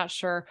 Depression? Not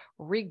sure.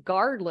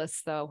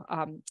 Regardless, though,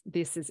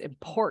 this is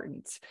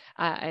important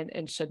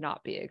and should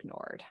not be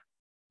ignored.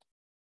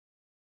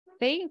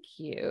 Thank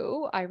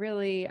you. I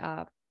really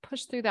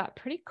pushed through that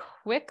pretty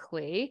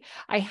quickly.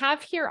 I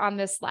have here on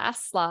this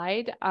last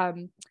slide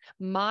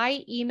my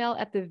email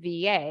at the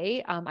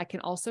VA. I can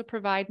also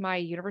provide my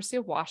University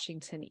of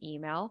Washington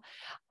email.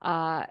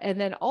 And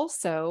then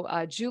also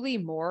Julie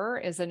Moore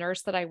is a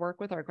nurse that I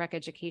work with, our GRECC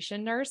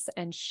education nurse,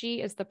 and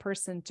she is the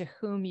person to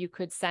whom you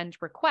could send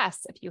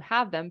requests if you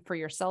have them for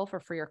yourself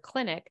or for your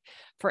clinic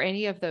for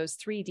any of those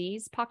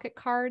 3Ds pocket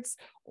cards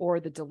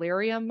or the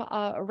Delirium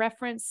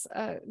reference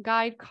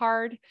guide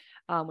card,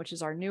 which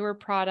is our newer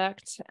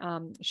product.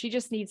 She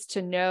just needs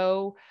to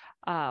know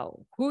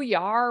who you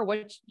are,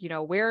 what,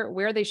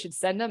 where they should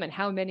send them and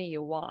how many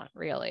you want,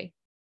 really.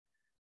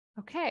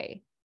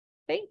 Okay,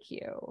 thank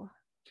you.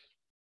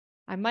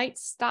 I might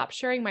stop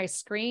sharing my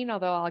screen,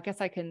 although I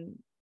guess I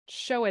can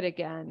show it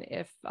again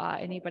if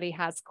anybody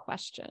has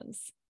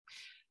questions.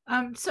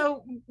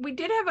 So we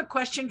did have a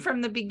question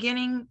from the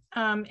beginning,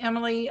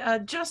 Emily.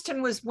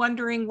 Justin was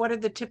wondering, what are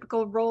the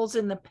typical roles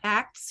in the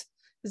PACs?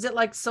 Is it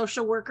like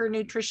social worker,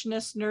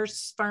 nutritionist,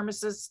 nurse,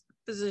 pharmacist,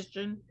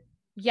 physician?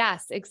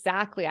 Yes,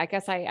 exactly. I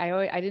guess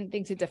I didn't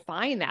think to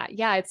define that.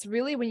 Yeah, it's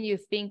really when you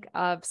think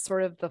of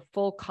sort of the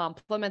full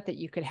complement that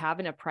you could have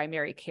in a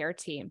primary care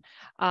team.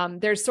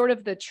 There's sort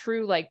of the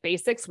true like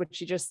basics, which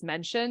you just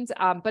mentioned,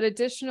 but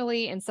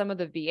additionally in some of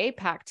the VA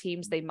PAC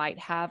teams, they might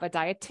have a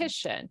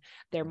dietitian.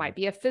 There might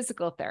be a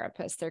physical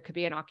therapist. There could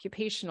be an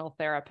occupational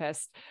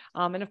therapist.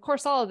 And of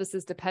course, all of this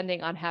is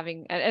depending on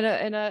having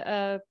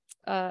a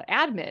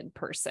admin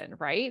person,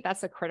 right?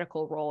 That's a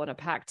critical role in a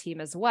PAC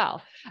team as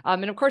well.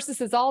 And of course, this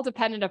is all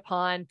dependent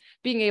upon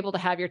being able to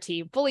have your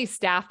team fully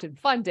staffed and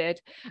funded,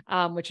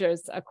 which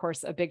is, of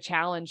course, a big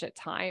challenge at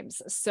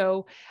times.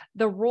 So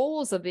the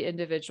roles of the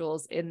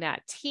individuals in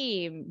that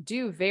team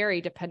do vary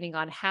depending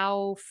on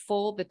how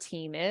full the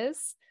team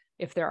is,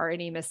 if there are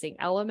any missing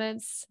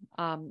elements,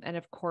 and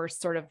of course,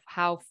 sort of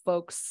how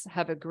folks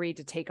have agreed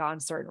to take on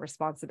certain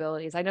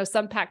responsibilities. I know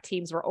some PAC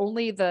teams where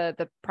only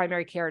the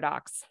primary care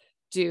docs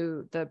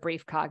do the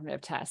brief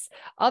cognitive tests.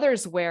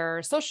 Others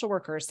where social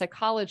workers,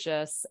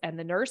 psychologists, and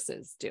the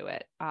nurses do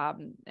it,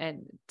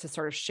 and to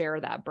sort of share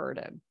that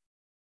burden.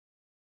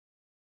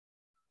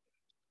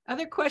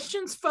 Other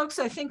questions, folks?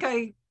 I think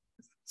I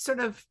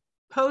sort of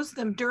posed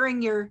them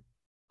during your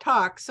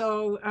talk.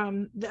 So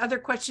the other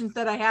questions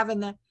that I have in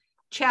the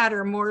chat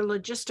are more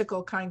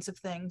logistical kinds of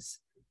things.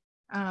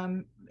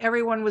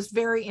 Everyone was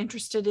very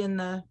interested in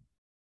the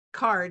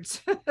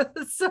cards.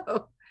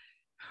 So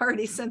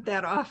already sent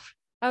that off.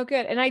 Oh,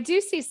 good. And I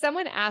do see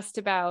someone asked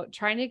about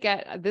trying to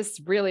get, this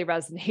really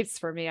resonates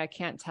for me. I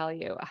can't tell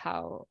you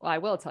how, well, I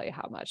will tell you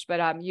how much,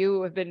 but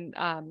you have been,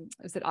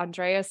 is it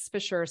Andreas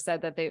Fischer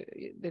said that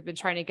they've been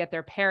trying to get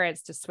their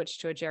parents to switch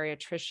to a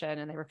geriatrician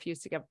and they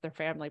refuse to give their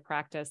family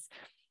practice.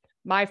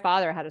 My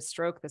father had a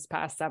stroke this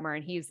past summer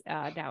and he's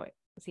now,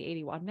 is he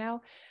 81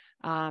 now?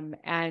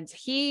 And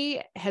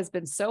he has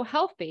been so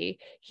healthy.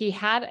 He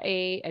had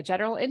a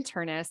general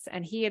internist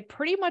and he had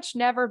pretty much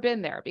never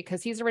been there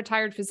because he's a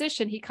retired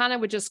physician. He kind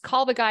of would just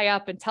call the guy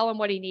up and tell him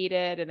what he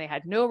needed. And they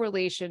had no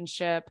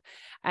relationship.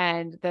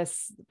 And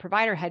this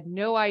provider had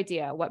no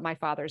idea what my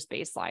father's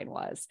baseline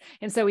was.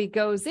 And so he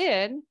goes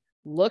in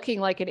looking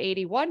like an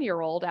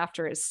 81-year-old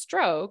after his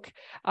stroke.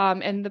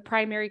 And the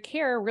primary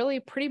care really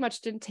pretty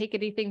much didn't take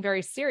anything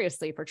very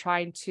seriously for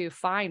trying to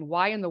find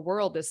why in the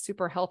world this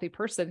super healthy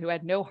person who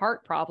had no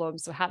heart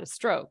problems had a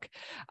stroke.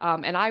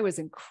 And I was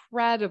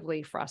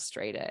incredibly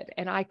frustrated,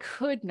 and I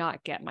could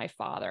not get my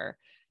father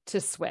to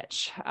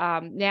switch.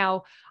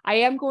 Now I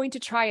am going to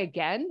try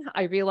again.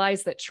 I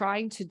realized that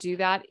trying to do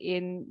that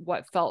in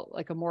what felt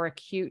like a more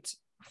acute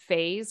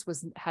phase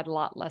had a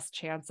lot less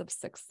chance of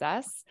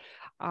success.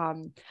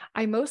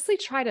 I mostly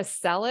try to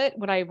sell it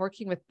when I'm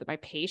working with my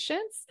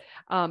patients.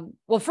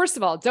 Well, first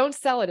of all, don't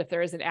sell it if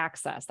there isn't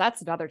access.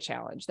 That's another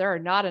challenge. There are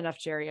not enough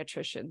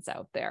geriatricians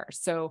out there.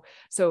 So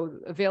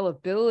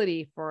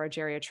availability for a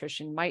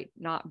geriatrician might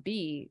not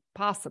be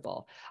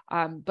possible.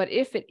 But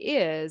if it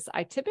is,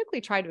 I typically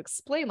try to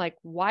explain, like,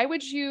 why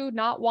would you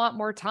not want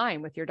more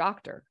time with your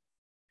doctor?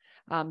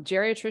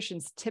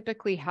 Geriatricians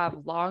typically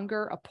have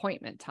longer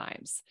appointment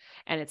times,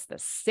 and it's the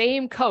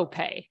same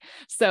copay.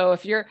 So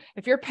if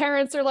your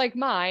parents are like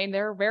mine,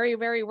 they're very,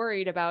 very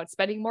worried about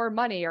spending more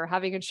money or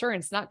having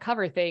insurance not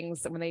cover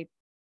things when they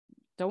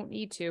don't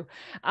need to.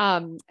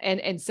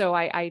 And so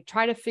I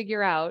try to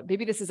figure out,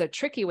 maybe this is a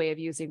tricky way of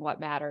using what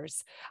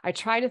matters. I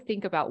try to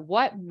think about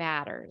what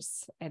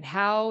matters and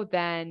how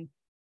then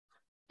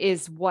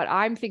is what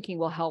I'm thinking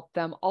will help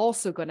them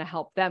also going to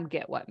help them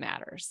get what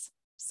matters.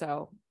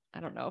 So I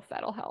don't know if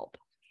that'll help,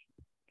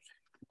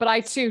 but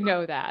I too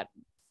know that.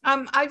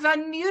 I've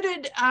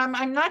unmuted.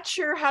 I'm not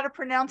sure how to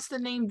pronounce the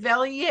name.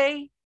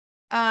 Velier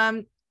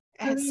had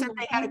said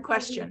they had a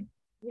question.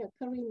 Yeah,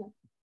 Karina.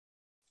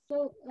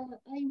 So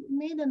I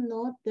made a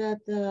note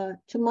that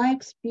to my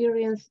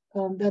experience,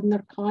 that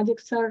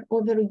narcotics are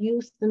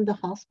overused in the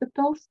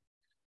hospitals.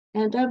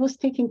 And I was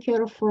taking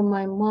care of for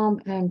my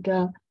mom, and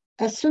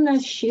as soon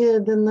as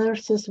the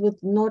nurses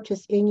would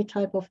notice any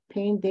type of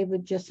pain, they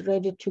would just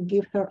ready to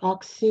give her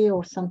oxy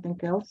or something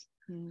else.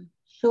 Mm.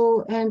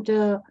 So, and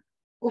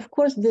of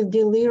course, the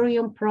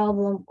delirium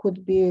problem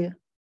could be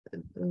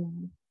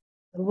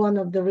one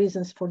of the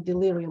reasons for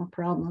delirium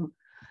problem,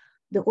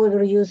 the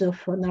overuse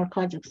of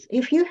narcotics.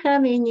 If you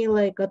have any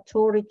like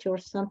authority or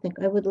something,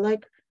 I would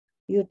like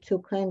you to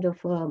kind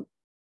of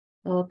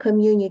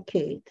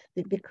communicate,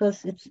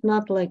 because it's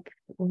not like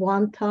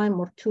one time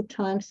or two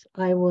times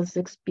I was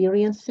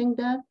experiencing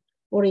that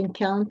or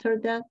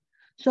encountered that.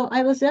 So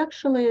I was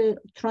actually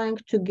trying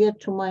to get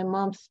to my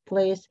mom's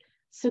place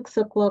 6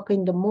 o'clock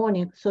in the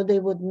morning, so they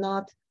would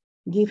not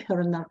give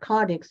her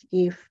narcotics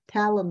if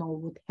Tylenol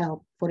would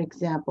help, for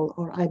example,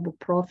 or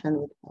ibuprofen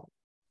would help.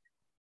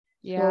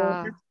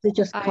 Yeah, so they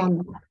just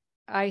come.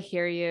 I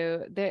hear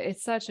you.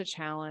 It's such a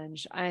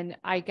challenge. And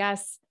I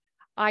guess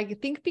I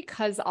think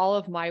because all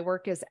of my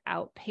work is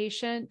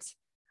outpatient,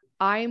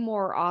 I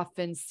more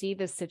often see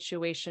the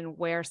situation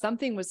where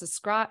something was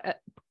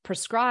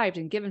prescribed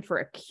and given for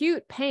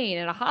acute pain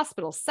in a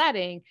hospital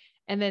setting,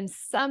 and then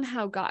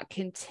somehow got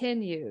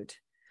continued.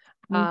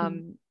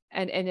 Mm-hmm.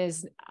 And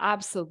is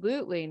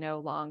absolutely no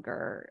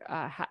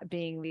longer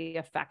being the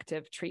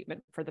effective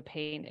treatment for the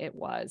pain it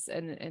was,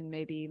 and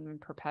maybe even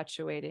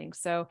perpetuating.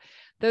 So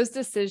those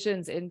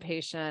decisions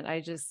inpatient,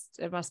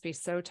 it must be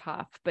so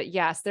tough. But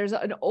yes, there's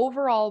an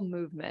overall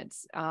movement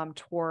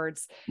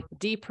towards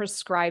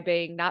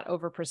deprescribing, not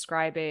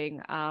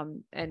overprescribing.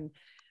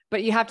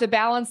 But you have to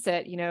balance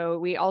it. You know,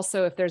 we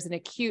also, if there's an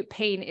acute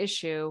pain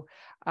issue,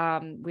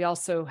 we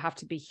also have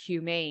to be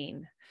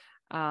humane.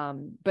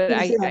 But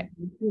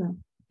exactly.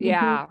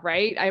 Yeah,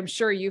 right. I'm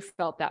sure you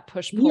felt that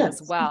push-pull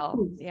as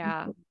well.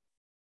 Yeah.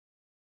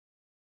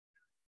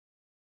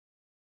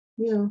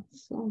 Yeah.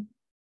 So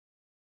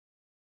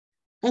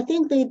I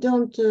think they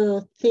don't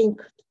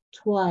think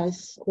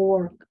twice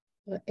or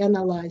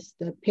analyze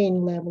the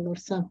pain level or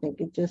something.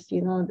 It just,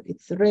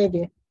 it's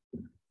ready.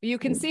 You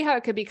can see how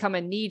it could become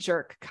a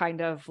knee-jerk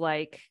kind of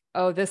like,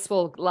 oh, this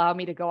will allow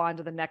me to go on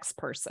to the next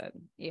person.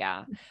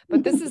 Yeah.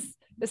 But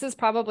this is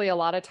probably a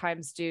lot of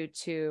times due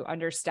to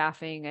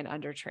understaffing and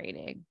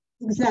undertraining.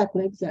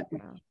 Exactly. Yeah.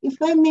 If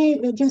I may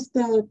just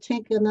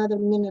take another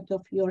minute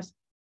of yours.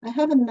 I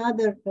have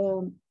another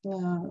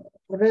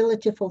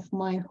relative of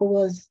mine who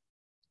was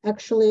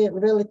actually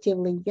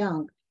relatively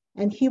young,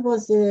 and he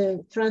was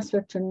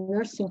transferred to a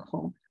nursing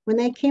home. When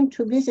I came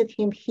to visit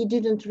him, he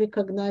didn't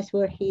recognize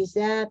where he's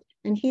at,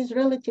 and he's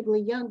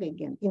relatively young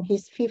again, in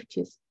his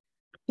 50s.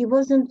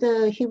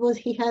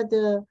 He had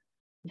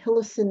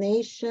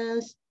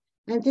hallucinations,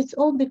 and it's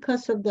all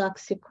because of the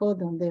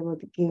oxycodone they were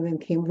giving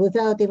him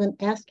without even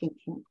asking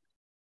him.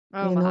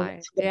 Oh my,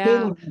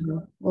 yeah.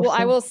 Well,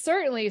 I will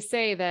certainly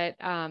say that,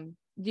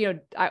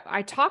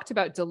 I talked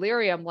about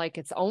delirium like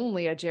it's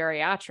only a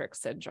geriatric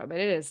syndrome, and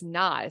it is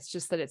not. It's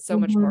just that it's so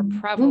much more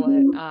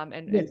prevalent.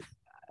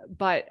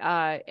 But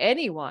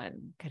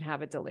anyone can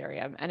have a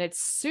delirium, and it's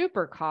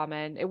super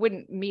common. It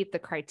wouldn't meet the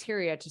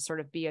criteria to sort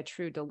of be a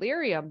true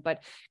delirium,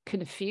 but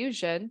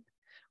confusion,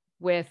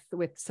 with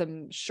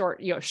some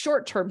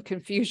short-term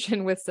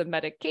confusion with some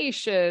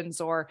medications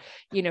or,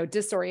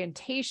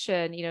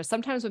 disorientation.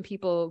 Sometimes when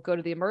people go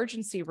to the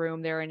emergency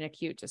room, they're in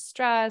acute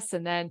distress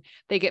and then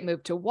they get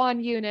moved to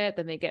one unit,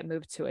 then they get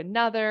moved to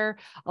another.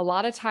 A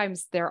lot of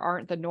times there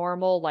aren't the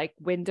normal like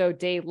window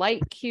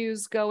daylight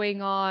cues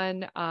going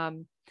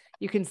on.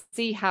 You can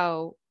see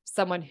how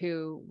someone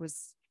who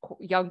was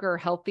younger,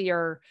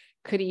 healthier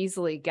could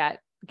easily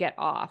get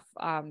off.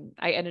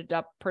 I ended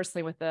up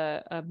personally with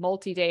a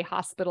multi-day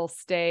hospital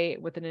stay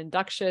with an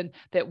induction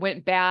that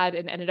went bad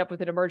and ended up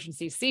with an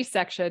emergency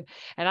C-section.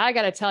 And I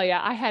got to tell you,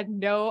 I had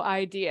no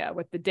idea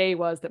what the day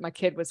was that my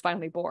kid was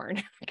finally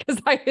born because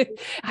I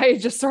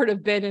had just sort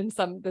of been in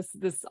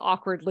this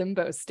awkward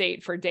limbo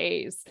state for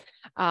days.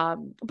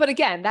 But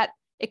again,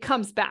 it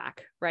comes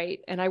back, right?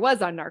 And I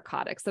was on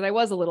narcotics and I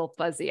was a little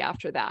fuzzy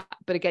after that.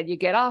 But again, you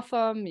get off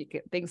them,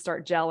 things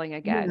start gelling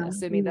again,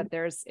 assuming that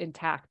there's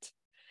intact.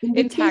 In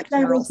the case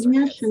I was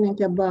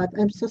mentioning about,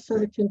 I'm so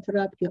sorry to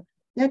interrupt you,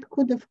 that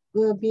could have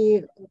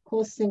be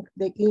causing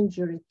the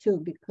injury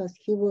too, because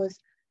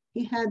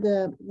he had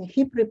a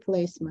hip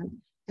replacement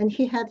and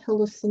he had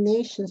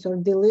hallucinations or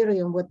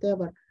delirium,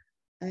 whatever.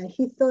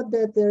 He thought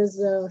that there's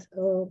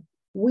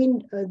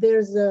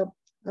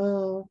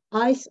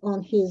ice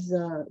on his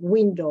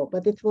window,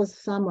 but it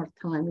was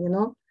summertime,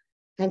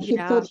 and he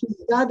thought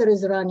his daughter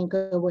is running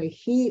away.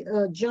 He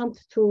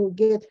jumped to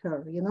get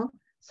her,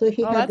 So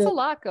he had that's a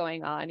lot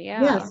going on.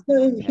 Yeah. Yeah.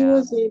 So he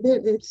was.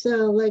 It's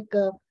like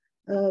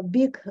a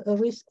big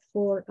risk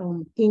for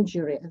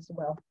injury as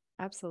well.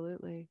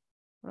 Absolutely.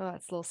 Oh,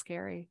 that's a little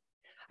scary.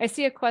 I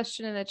see a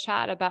question in the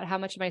chat about how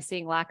much am I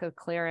seeing lack of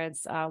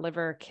clearance,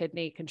 liver,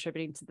 kidney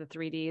contributing to the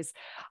 3Ds.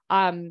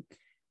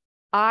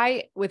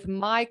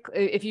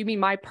 If you mean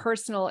my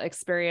personal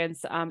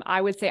experience,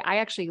 I would say I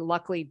actually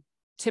luckily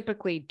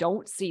typically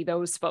don't see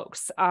those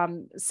folks.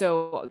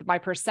 So my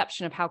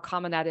perception of how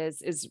common that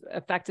is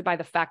affected by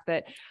the fact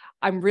that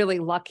I'm really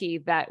lucky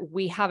that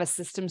we have a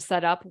system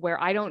set up where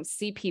I don't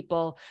see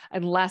people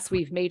unless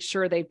we've made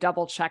sure they've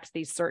double checked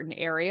these certain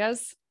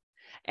areas.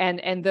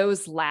 And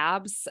those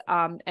labs,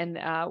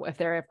 if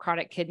they have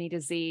chronic kidney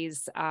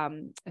disease,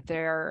 if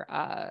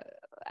they're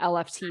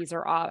LFTs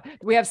or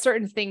we have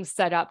certain things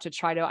set up to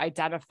try to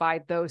identify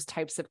those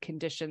types of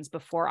conditions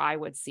before I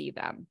would see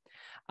them.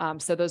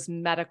 So those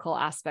medical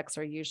aspects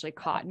are usually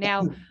caught.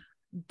 Now,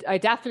 I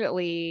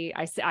definitely,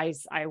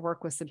 I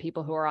work with some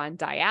people who are on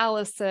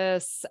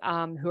dialysis,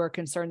 who are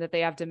concerned that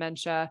they have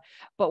dementia,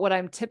 but what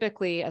I'm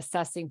typically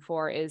assessing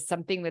for is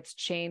something that's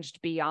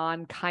changed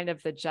beyond kind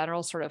of the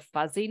general sort of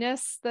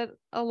fuzziness that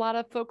a lot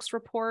of folks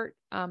report,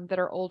 that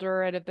are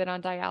older and have been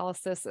on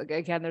dialysis.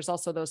 Again, there's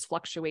also those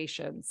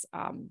fluctuations,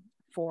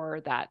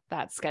 for that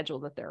schedule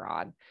that they're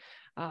on.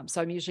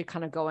 So I'm usually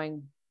kind of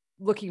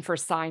looking for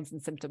signs and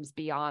symptoms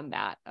beyond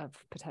that of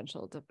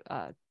potential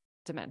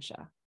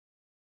dementia.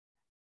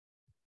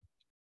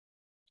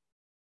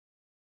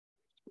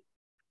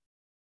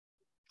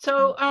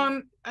 So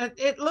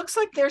it looks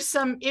like there's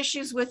some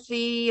issues with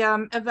the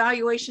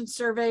evaluation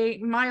survey.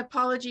 My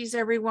apologies,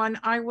 everyone.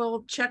 I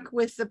will check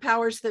with the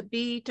powers that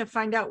be to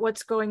find out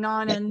what's going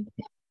on and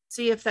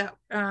see if that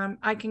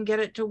I can get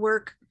it to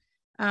work.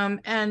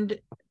 And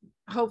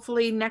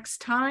hopefully next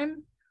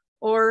time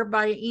or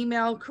by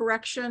email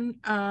correction,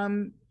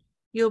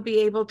 you'll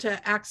be able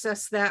to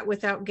access that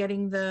without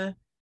getting the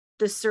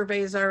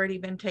survey has already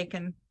been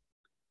taken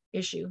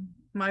issue.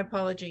 My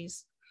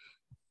apologies.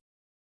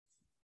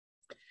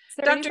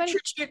 Dr.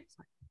 Trittschuh,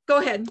 go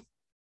ahead.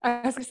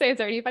 I was going to say, is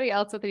there anybody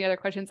else with any other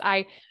questions?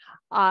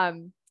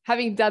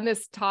 Having done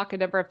this talk a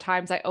number of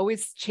times, I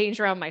always change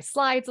around my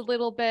slides a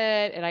little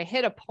bit. And I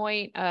hit a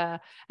point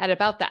at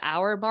about the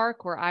hour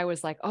mark where I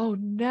was like, oh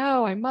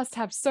no, I must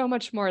have so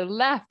much more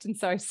left. And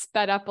so I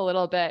sped up a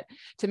little bit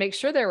to make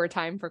sure there was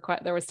time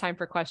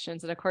for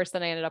questions. And of course,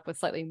 then I ended up with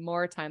slightly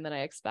more time than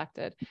I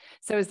expected.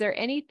 So is there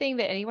anything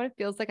that anyone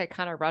feels like I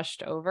kind of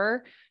rushed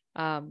over?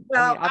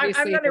 Well, I'm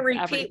going to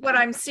repeat what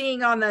I'm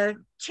seeing on the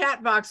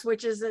chat box,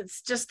 which is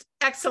it's just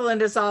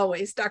excellent as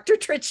always, Dr.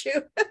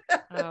 Trittschuh.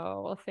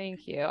 Oh, well,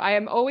 thank you. I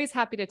am always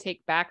happy to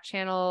take back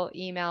channel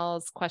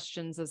emails,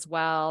 questions as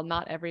well.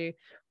 Not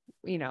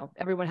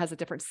everyone has a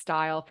different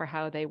style for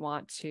how they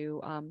want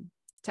to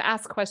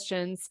ask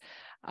questions.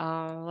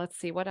 Let's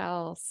see what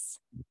else.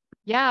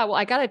 Yeah, well,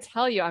 I got to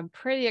tell you, I'm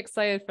pretty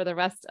excited for the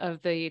rest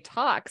of the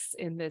talks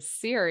in this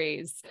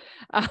series.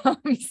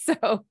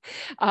 So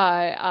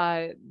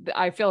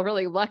I feel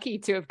really lucky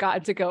to have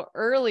gotten to go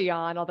early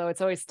on, although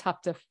it's always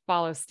tough to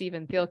follow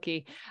Stephen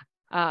Thielke.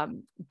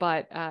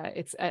 But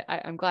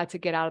I'm glad to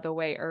get out of the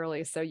way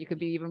early so you can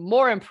be even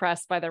more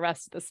impressed by the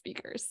rest of the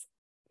speakers.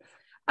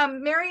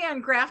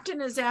 Marianne Grafton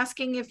is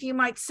asking if you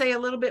might say a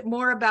little bit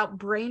more about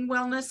brain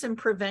wellness and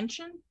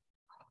prevention.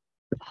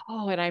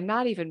 Oh, and I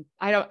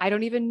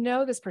don't even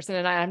know this person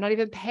and I'm not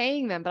even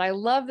paying them, but I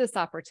love this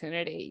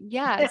opportunity.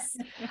 Yes.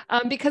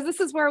 Because this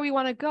is where we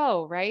want to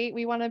go, right?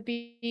 We want to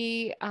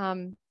be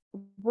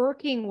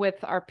working with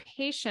our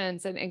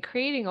patients and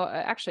creating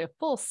actually a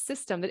full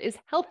system that is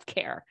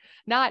healthcare,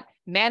 not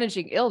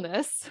managing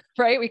illness,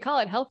 right? We call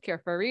it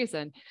healthcare for a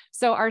reason.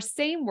 So our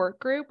same work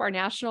group, our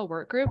national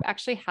work group,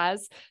 actually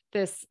has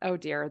this, oh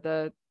dear,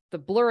 the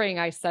blurring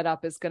I set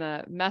up is going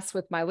to mess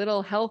with my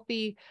little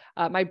healthy,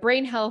 my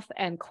brain health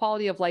and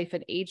quality of life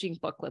and aging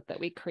booklet that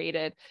we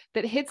created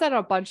that hits on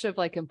a bunch of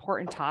like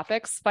important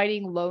topics: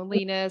 fighting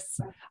loneliness,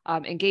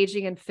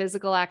 engaging in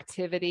physical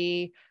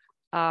activity,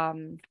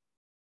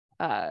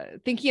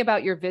 thinking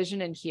about your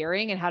vision and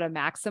hearing and how to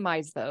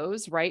maximize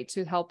those, right,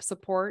 to help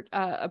support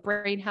a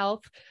brain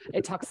health.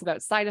 It talks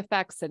about side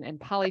effects and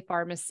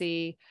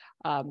polypharmacy,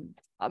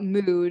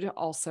 mood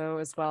also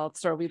as well.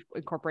 So we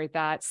incorporate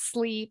that,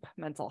 sleep,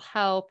 mental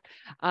health.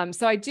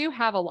 So I do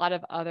have a lot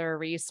of other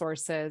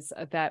resources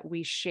that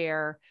we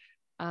share.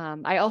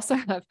 I also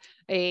have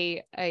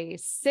a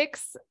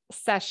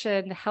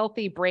 6-session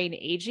healthy brain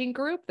aging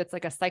group that's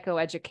like a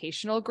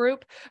psychoeducational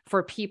group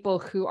for people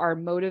who are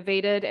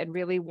motivated and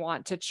really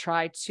want to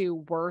try to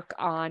work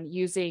on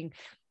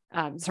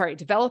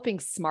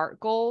developing SMART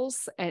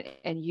goals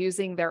and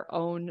using their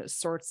own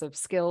sorts of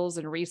skills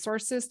and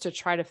resources to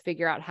try to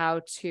figure out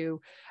how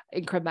to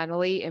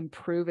incrementally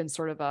improve in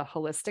sort of a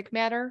holistic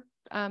manner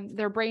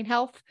their brain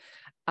health.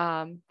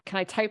 Can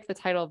I type the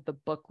title of the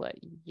booklet?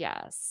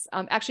 Yes.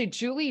 Actually,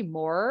 Julie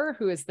Moore,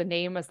 who is the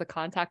name as the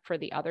contact for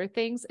the other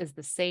things, is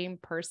the same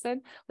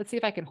person. Let's see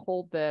if I can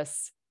hold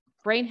this: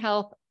 brain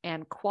health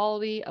and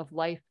quality of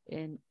life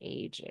in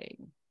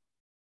aging.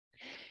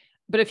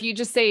 But if you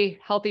just say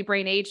healthy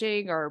brain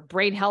aging or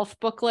brain health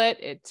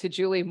booklet to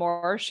Julie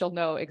Moore, she'll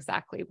know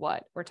exactly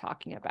what we're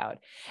talking about.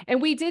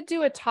 And we did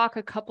do a talk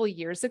a couple of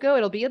years ago.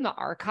 It'll be in the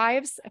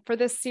archives for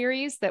this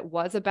series that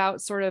was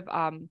about sort of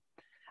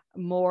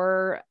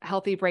more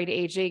healthy brain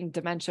aging,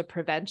 dementia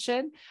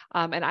prevention.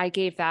 And I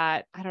gave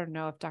that, I don't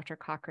know if Dr.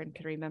 Cochran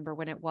can remember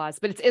when it was,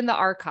 but it's in the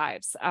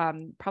archives.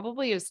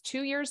 Probably is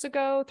 2 years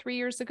ago, 3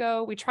 years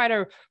ago. We try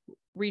to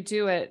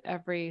redo it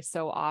every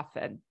so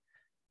often.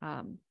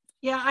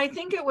 Yeah, I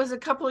think it was a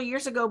couple of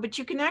years ago, but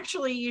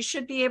you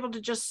should be able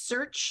to just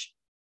search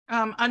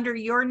under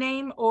your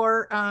name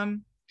or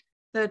one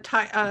of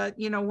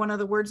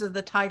the words of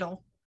the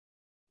title.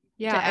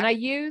 Yeah, and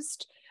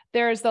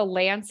there's the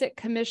Lancet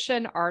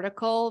Commission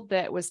article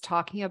that was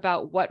talking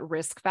about what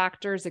risk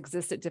factors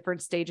exist at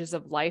different stages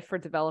of life for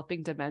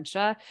developing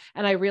dementia.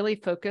 And I really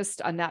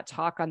focused on that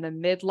talk on the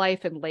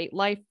midlife and late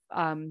life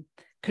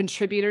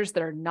contributors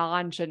that are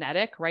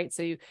non-genetic, right?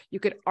 So you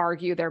could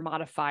argue they're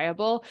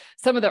modifiable.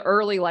 Some of the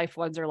early life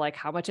ones are like,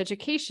 how much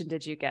education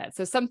did you get?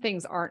 So some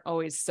things aren't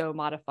always so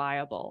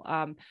modifiable.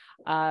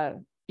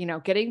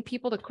 Getting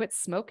people to quit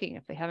smoking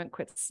if they haven't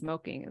quit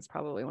smoking is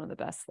probably one of the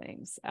best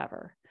things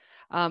ever.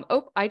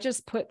 I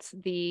just put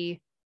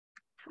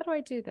how do I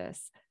do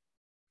this?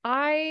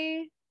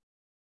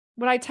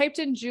 When I typed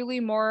in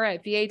Julie Moore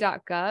at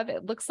va.gov,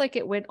 it looks like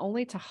it went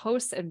only to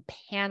hosts and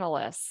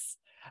panelists.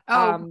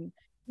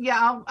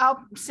 Yeah,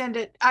 I'll send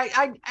it.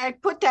 I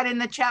put that in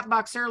the chat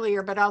box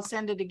earlier, but I'll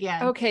send it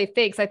again. Okay,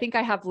 thanks. I think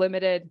I have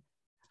limited.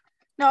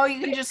 No, you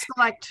can just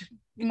select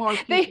more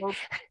people.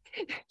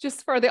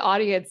 Just for the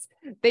audience,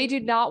 they do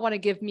not want to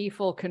give me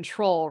full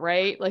control,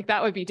 right? Like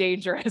that would be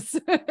dangerous.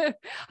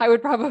 I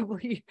would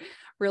probably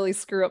really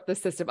screw up the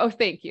system. Oh,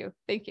 thank you.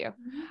 Thank you.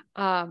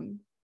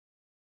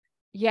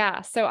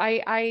 Yeah. So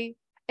I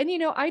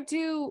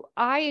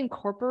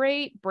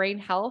incorporate brain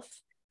health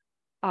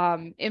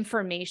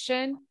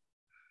information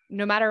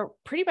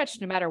pretty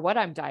much no matter what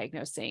I'm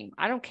diagnosing.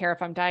 I don't care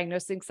if I'm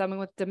diagnosing someone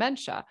with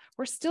dementia.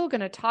 We're still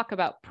going to talk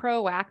about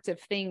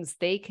proactive things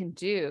they can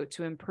do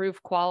to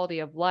improve quality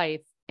of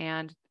life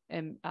and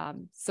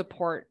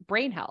support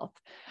brain health.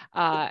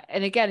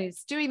 And again,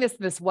 it's doing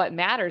this what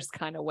matters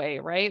kind of way,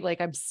 right?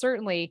 Like I'm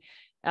certainly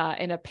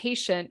in a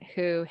patient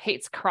who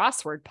hates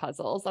crossword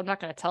puzzles. I'm not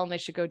going to tell them they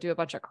should go do a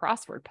bunch of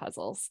crossword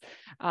puzzles.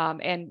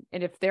 And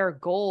if their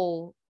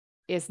goal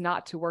is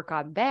not to work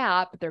on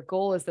that, but their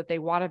goal is that they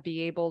want to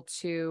be able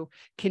to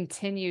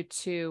continue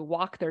to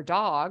walk their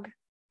dog,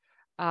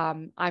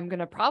 I'm going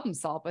to problem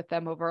solve with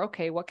them over,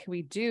 okay, what can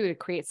we do to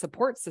create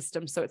support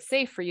systems so it's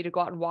safe for you to go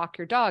out and walk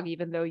your dog,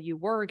 even though you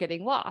were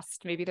getting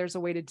lost? Maybe there's a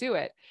way to do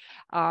it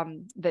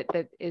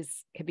that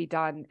can be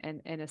done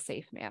in a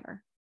safe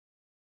manner.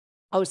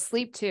 Oh,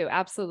 sleep too.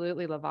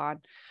 Absolutely, Lavon.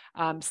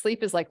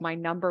 Sleep is like my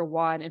number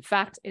one. In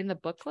fact, in the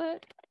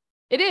booklet,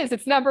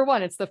 it's number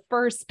one. It's the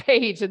first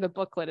page in the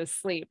booklet is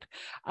sleep.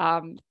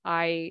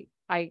 I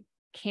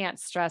can't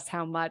stress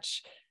how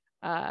much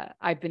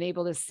I've been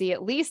able to see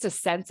at least a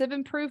sense of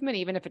improvement,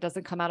 even if it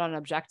doesn't come out on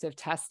objective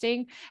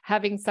testing.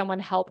 Having someone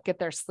help get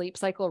their sleep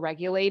cycle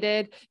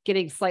regulated,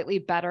 getting slightly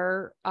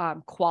better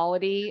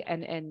quality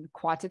and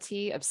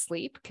quantity of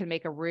sleep can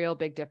make a real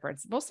big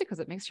difference, mostly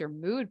because it makes your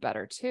mood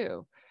better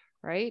too,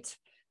 right?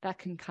 That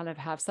can kind of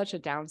have such a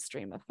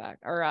downstream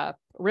effect or a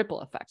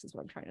ripple effect is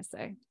what I'm trying to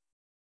say.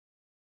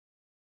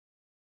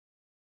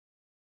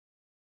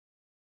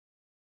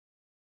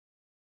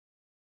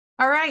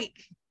 All right.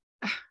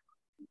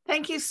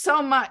 Thank you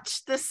so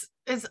much. This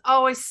is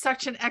always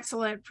such an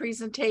excellent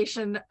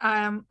presentation.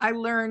 I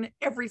learn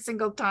every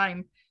single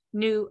time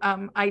new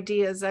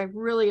ideas. I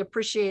really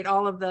appreciate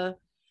all of the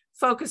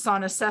focus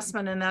on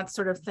assessment and that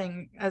sort of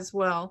thing as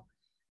well.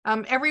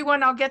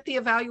 Everyone, I'll get the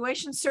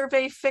evaluation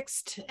survey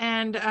fixed,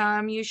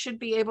 and you should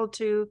be able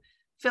to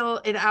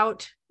fill it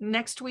out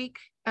next week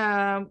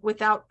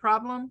without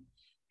problem.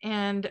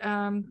 And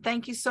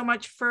thank you so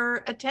much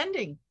for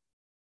attending.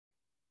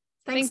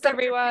 Thanks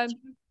everyone.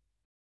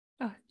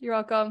 Oh, you're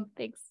welcome.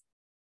 Thanks.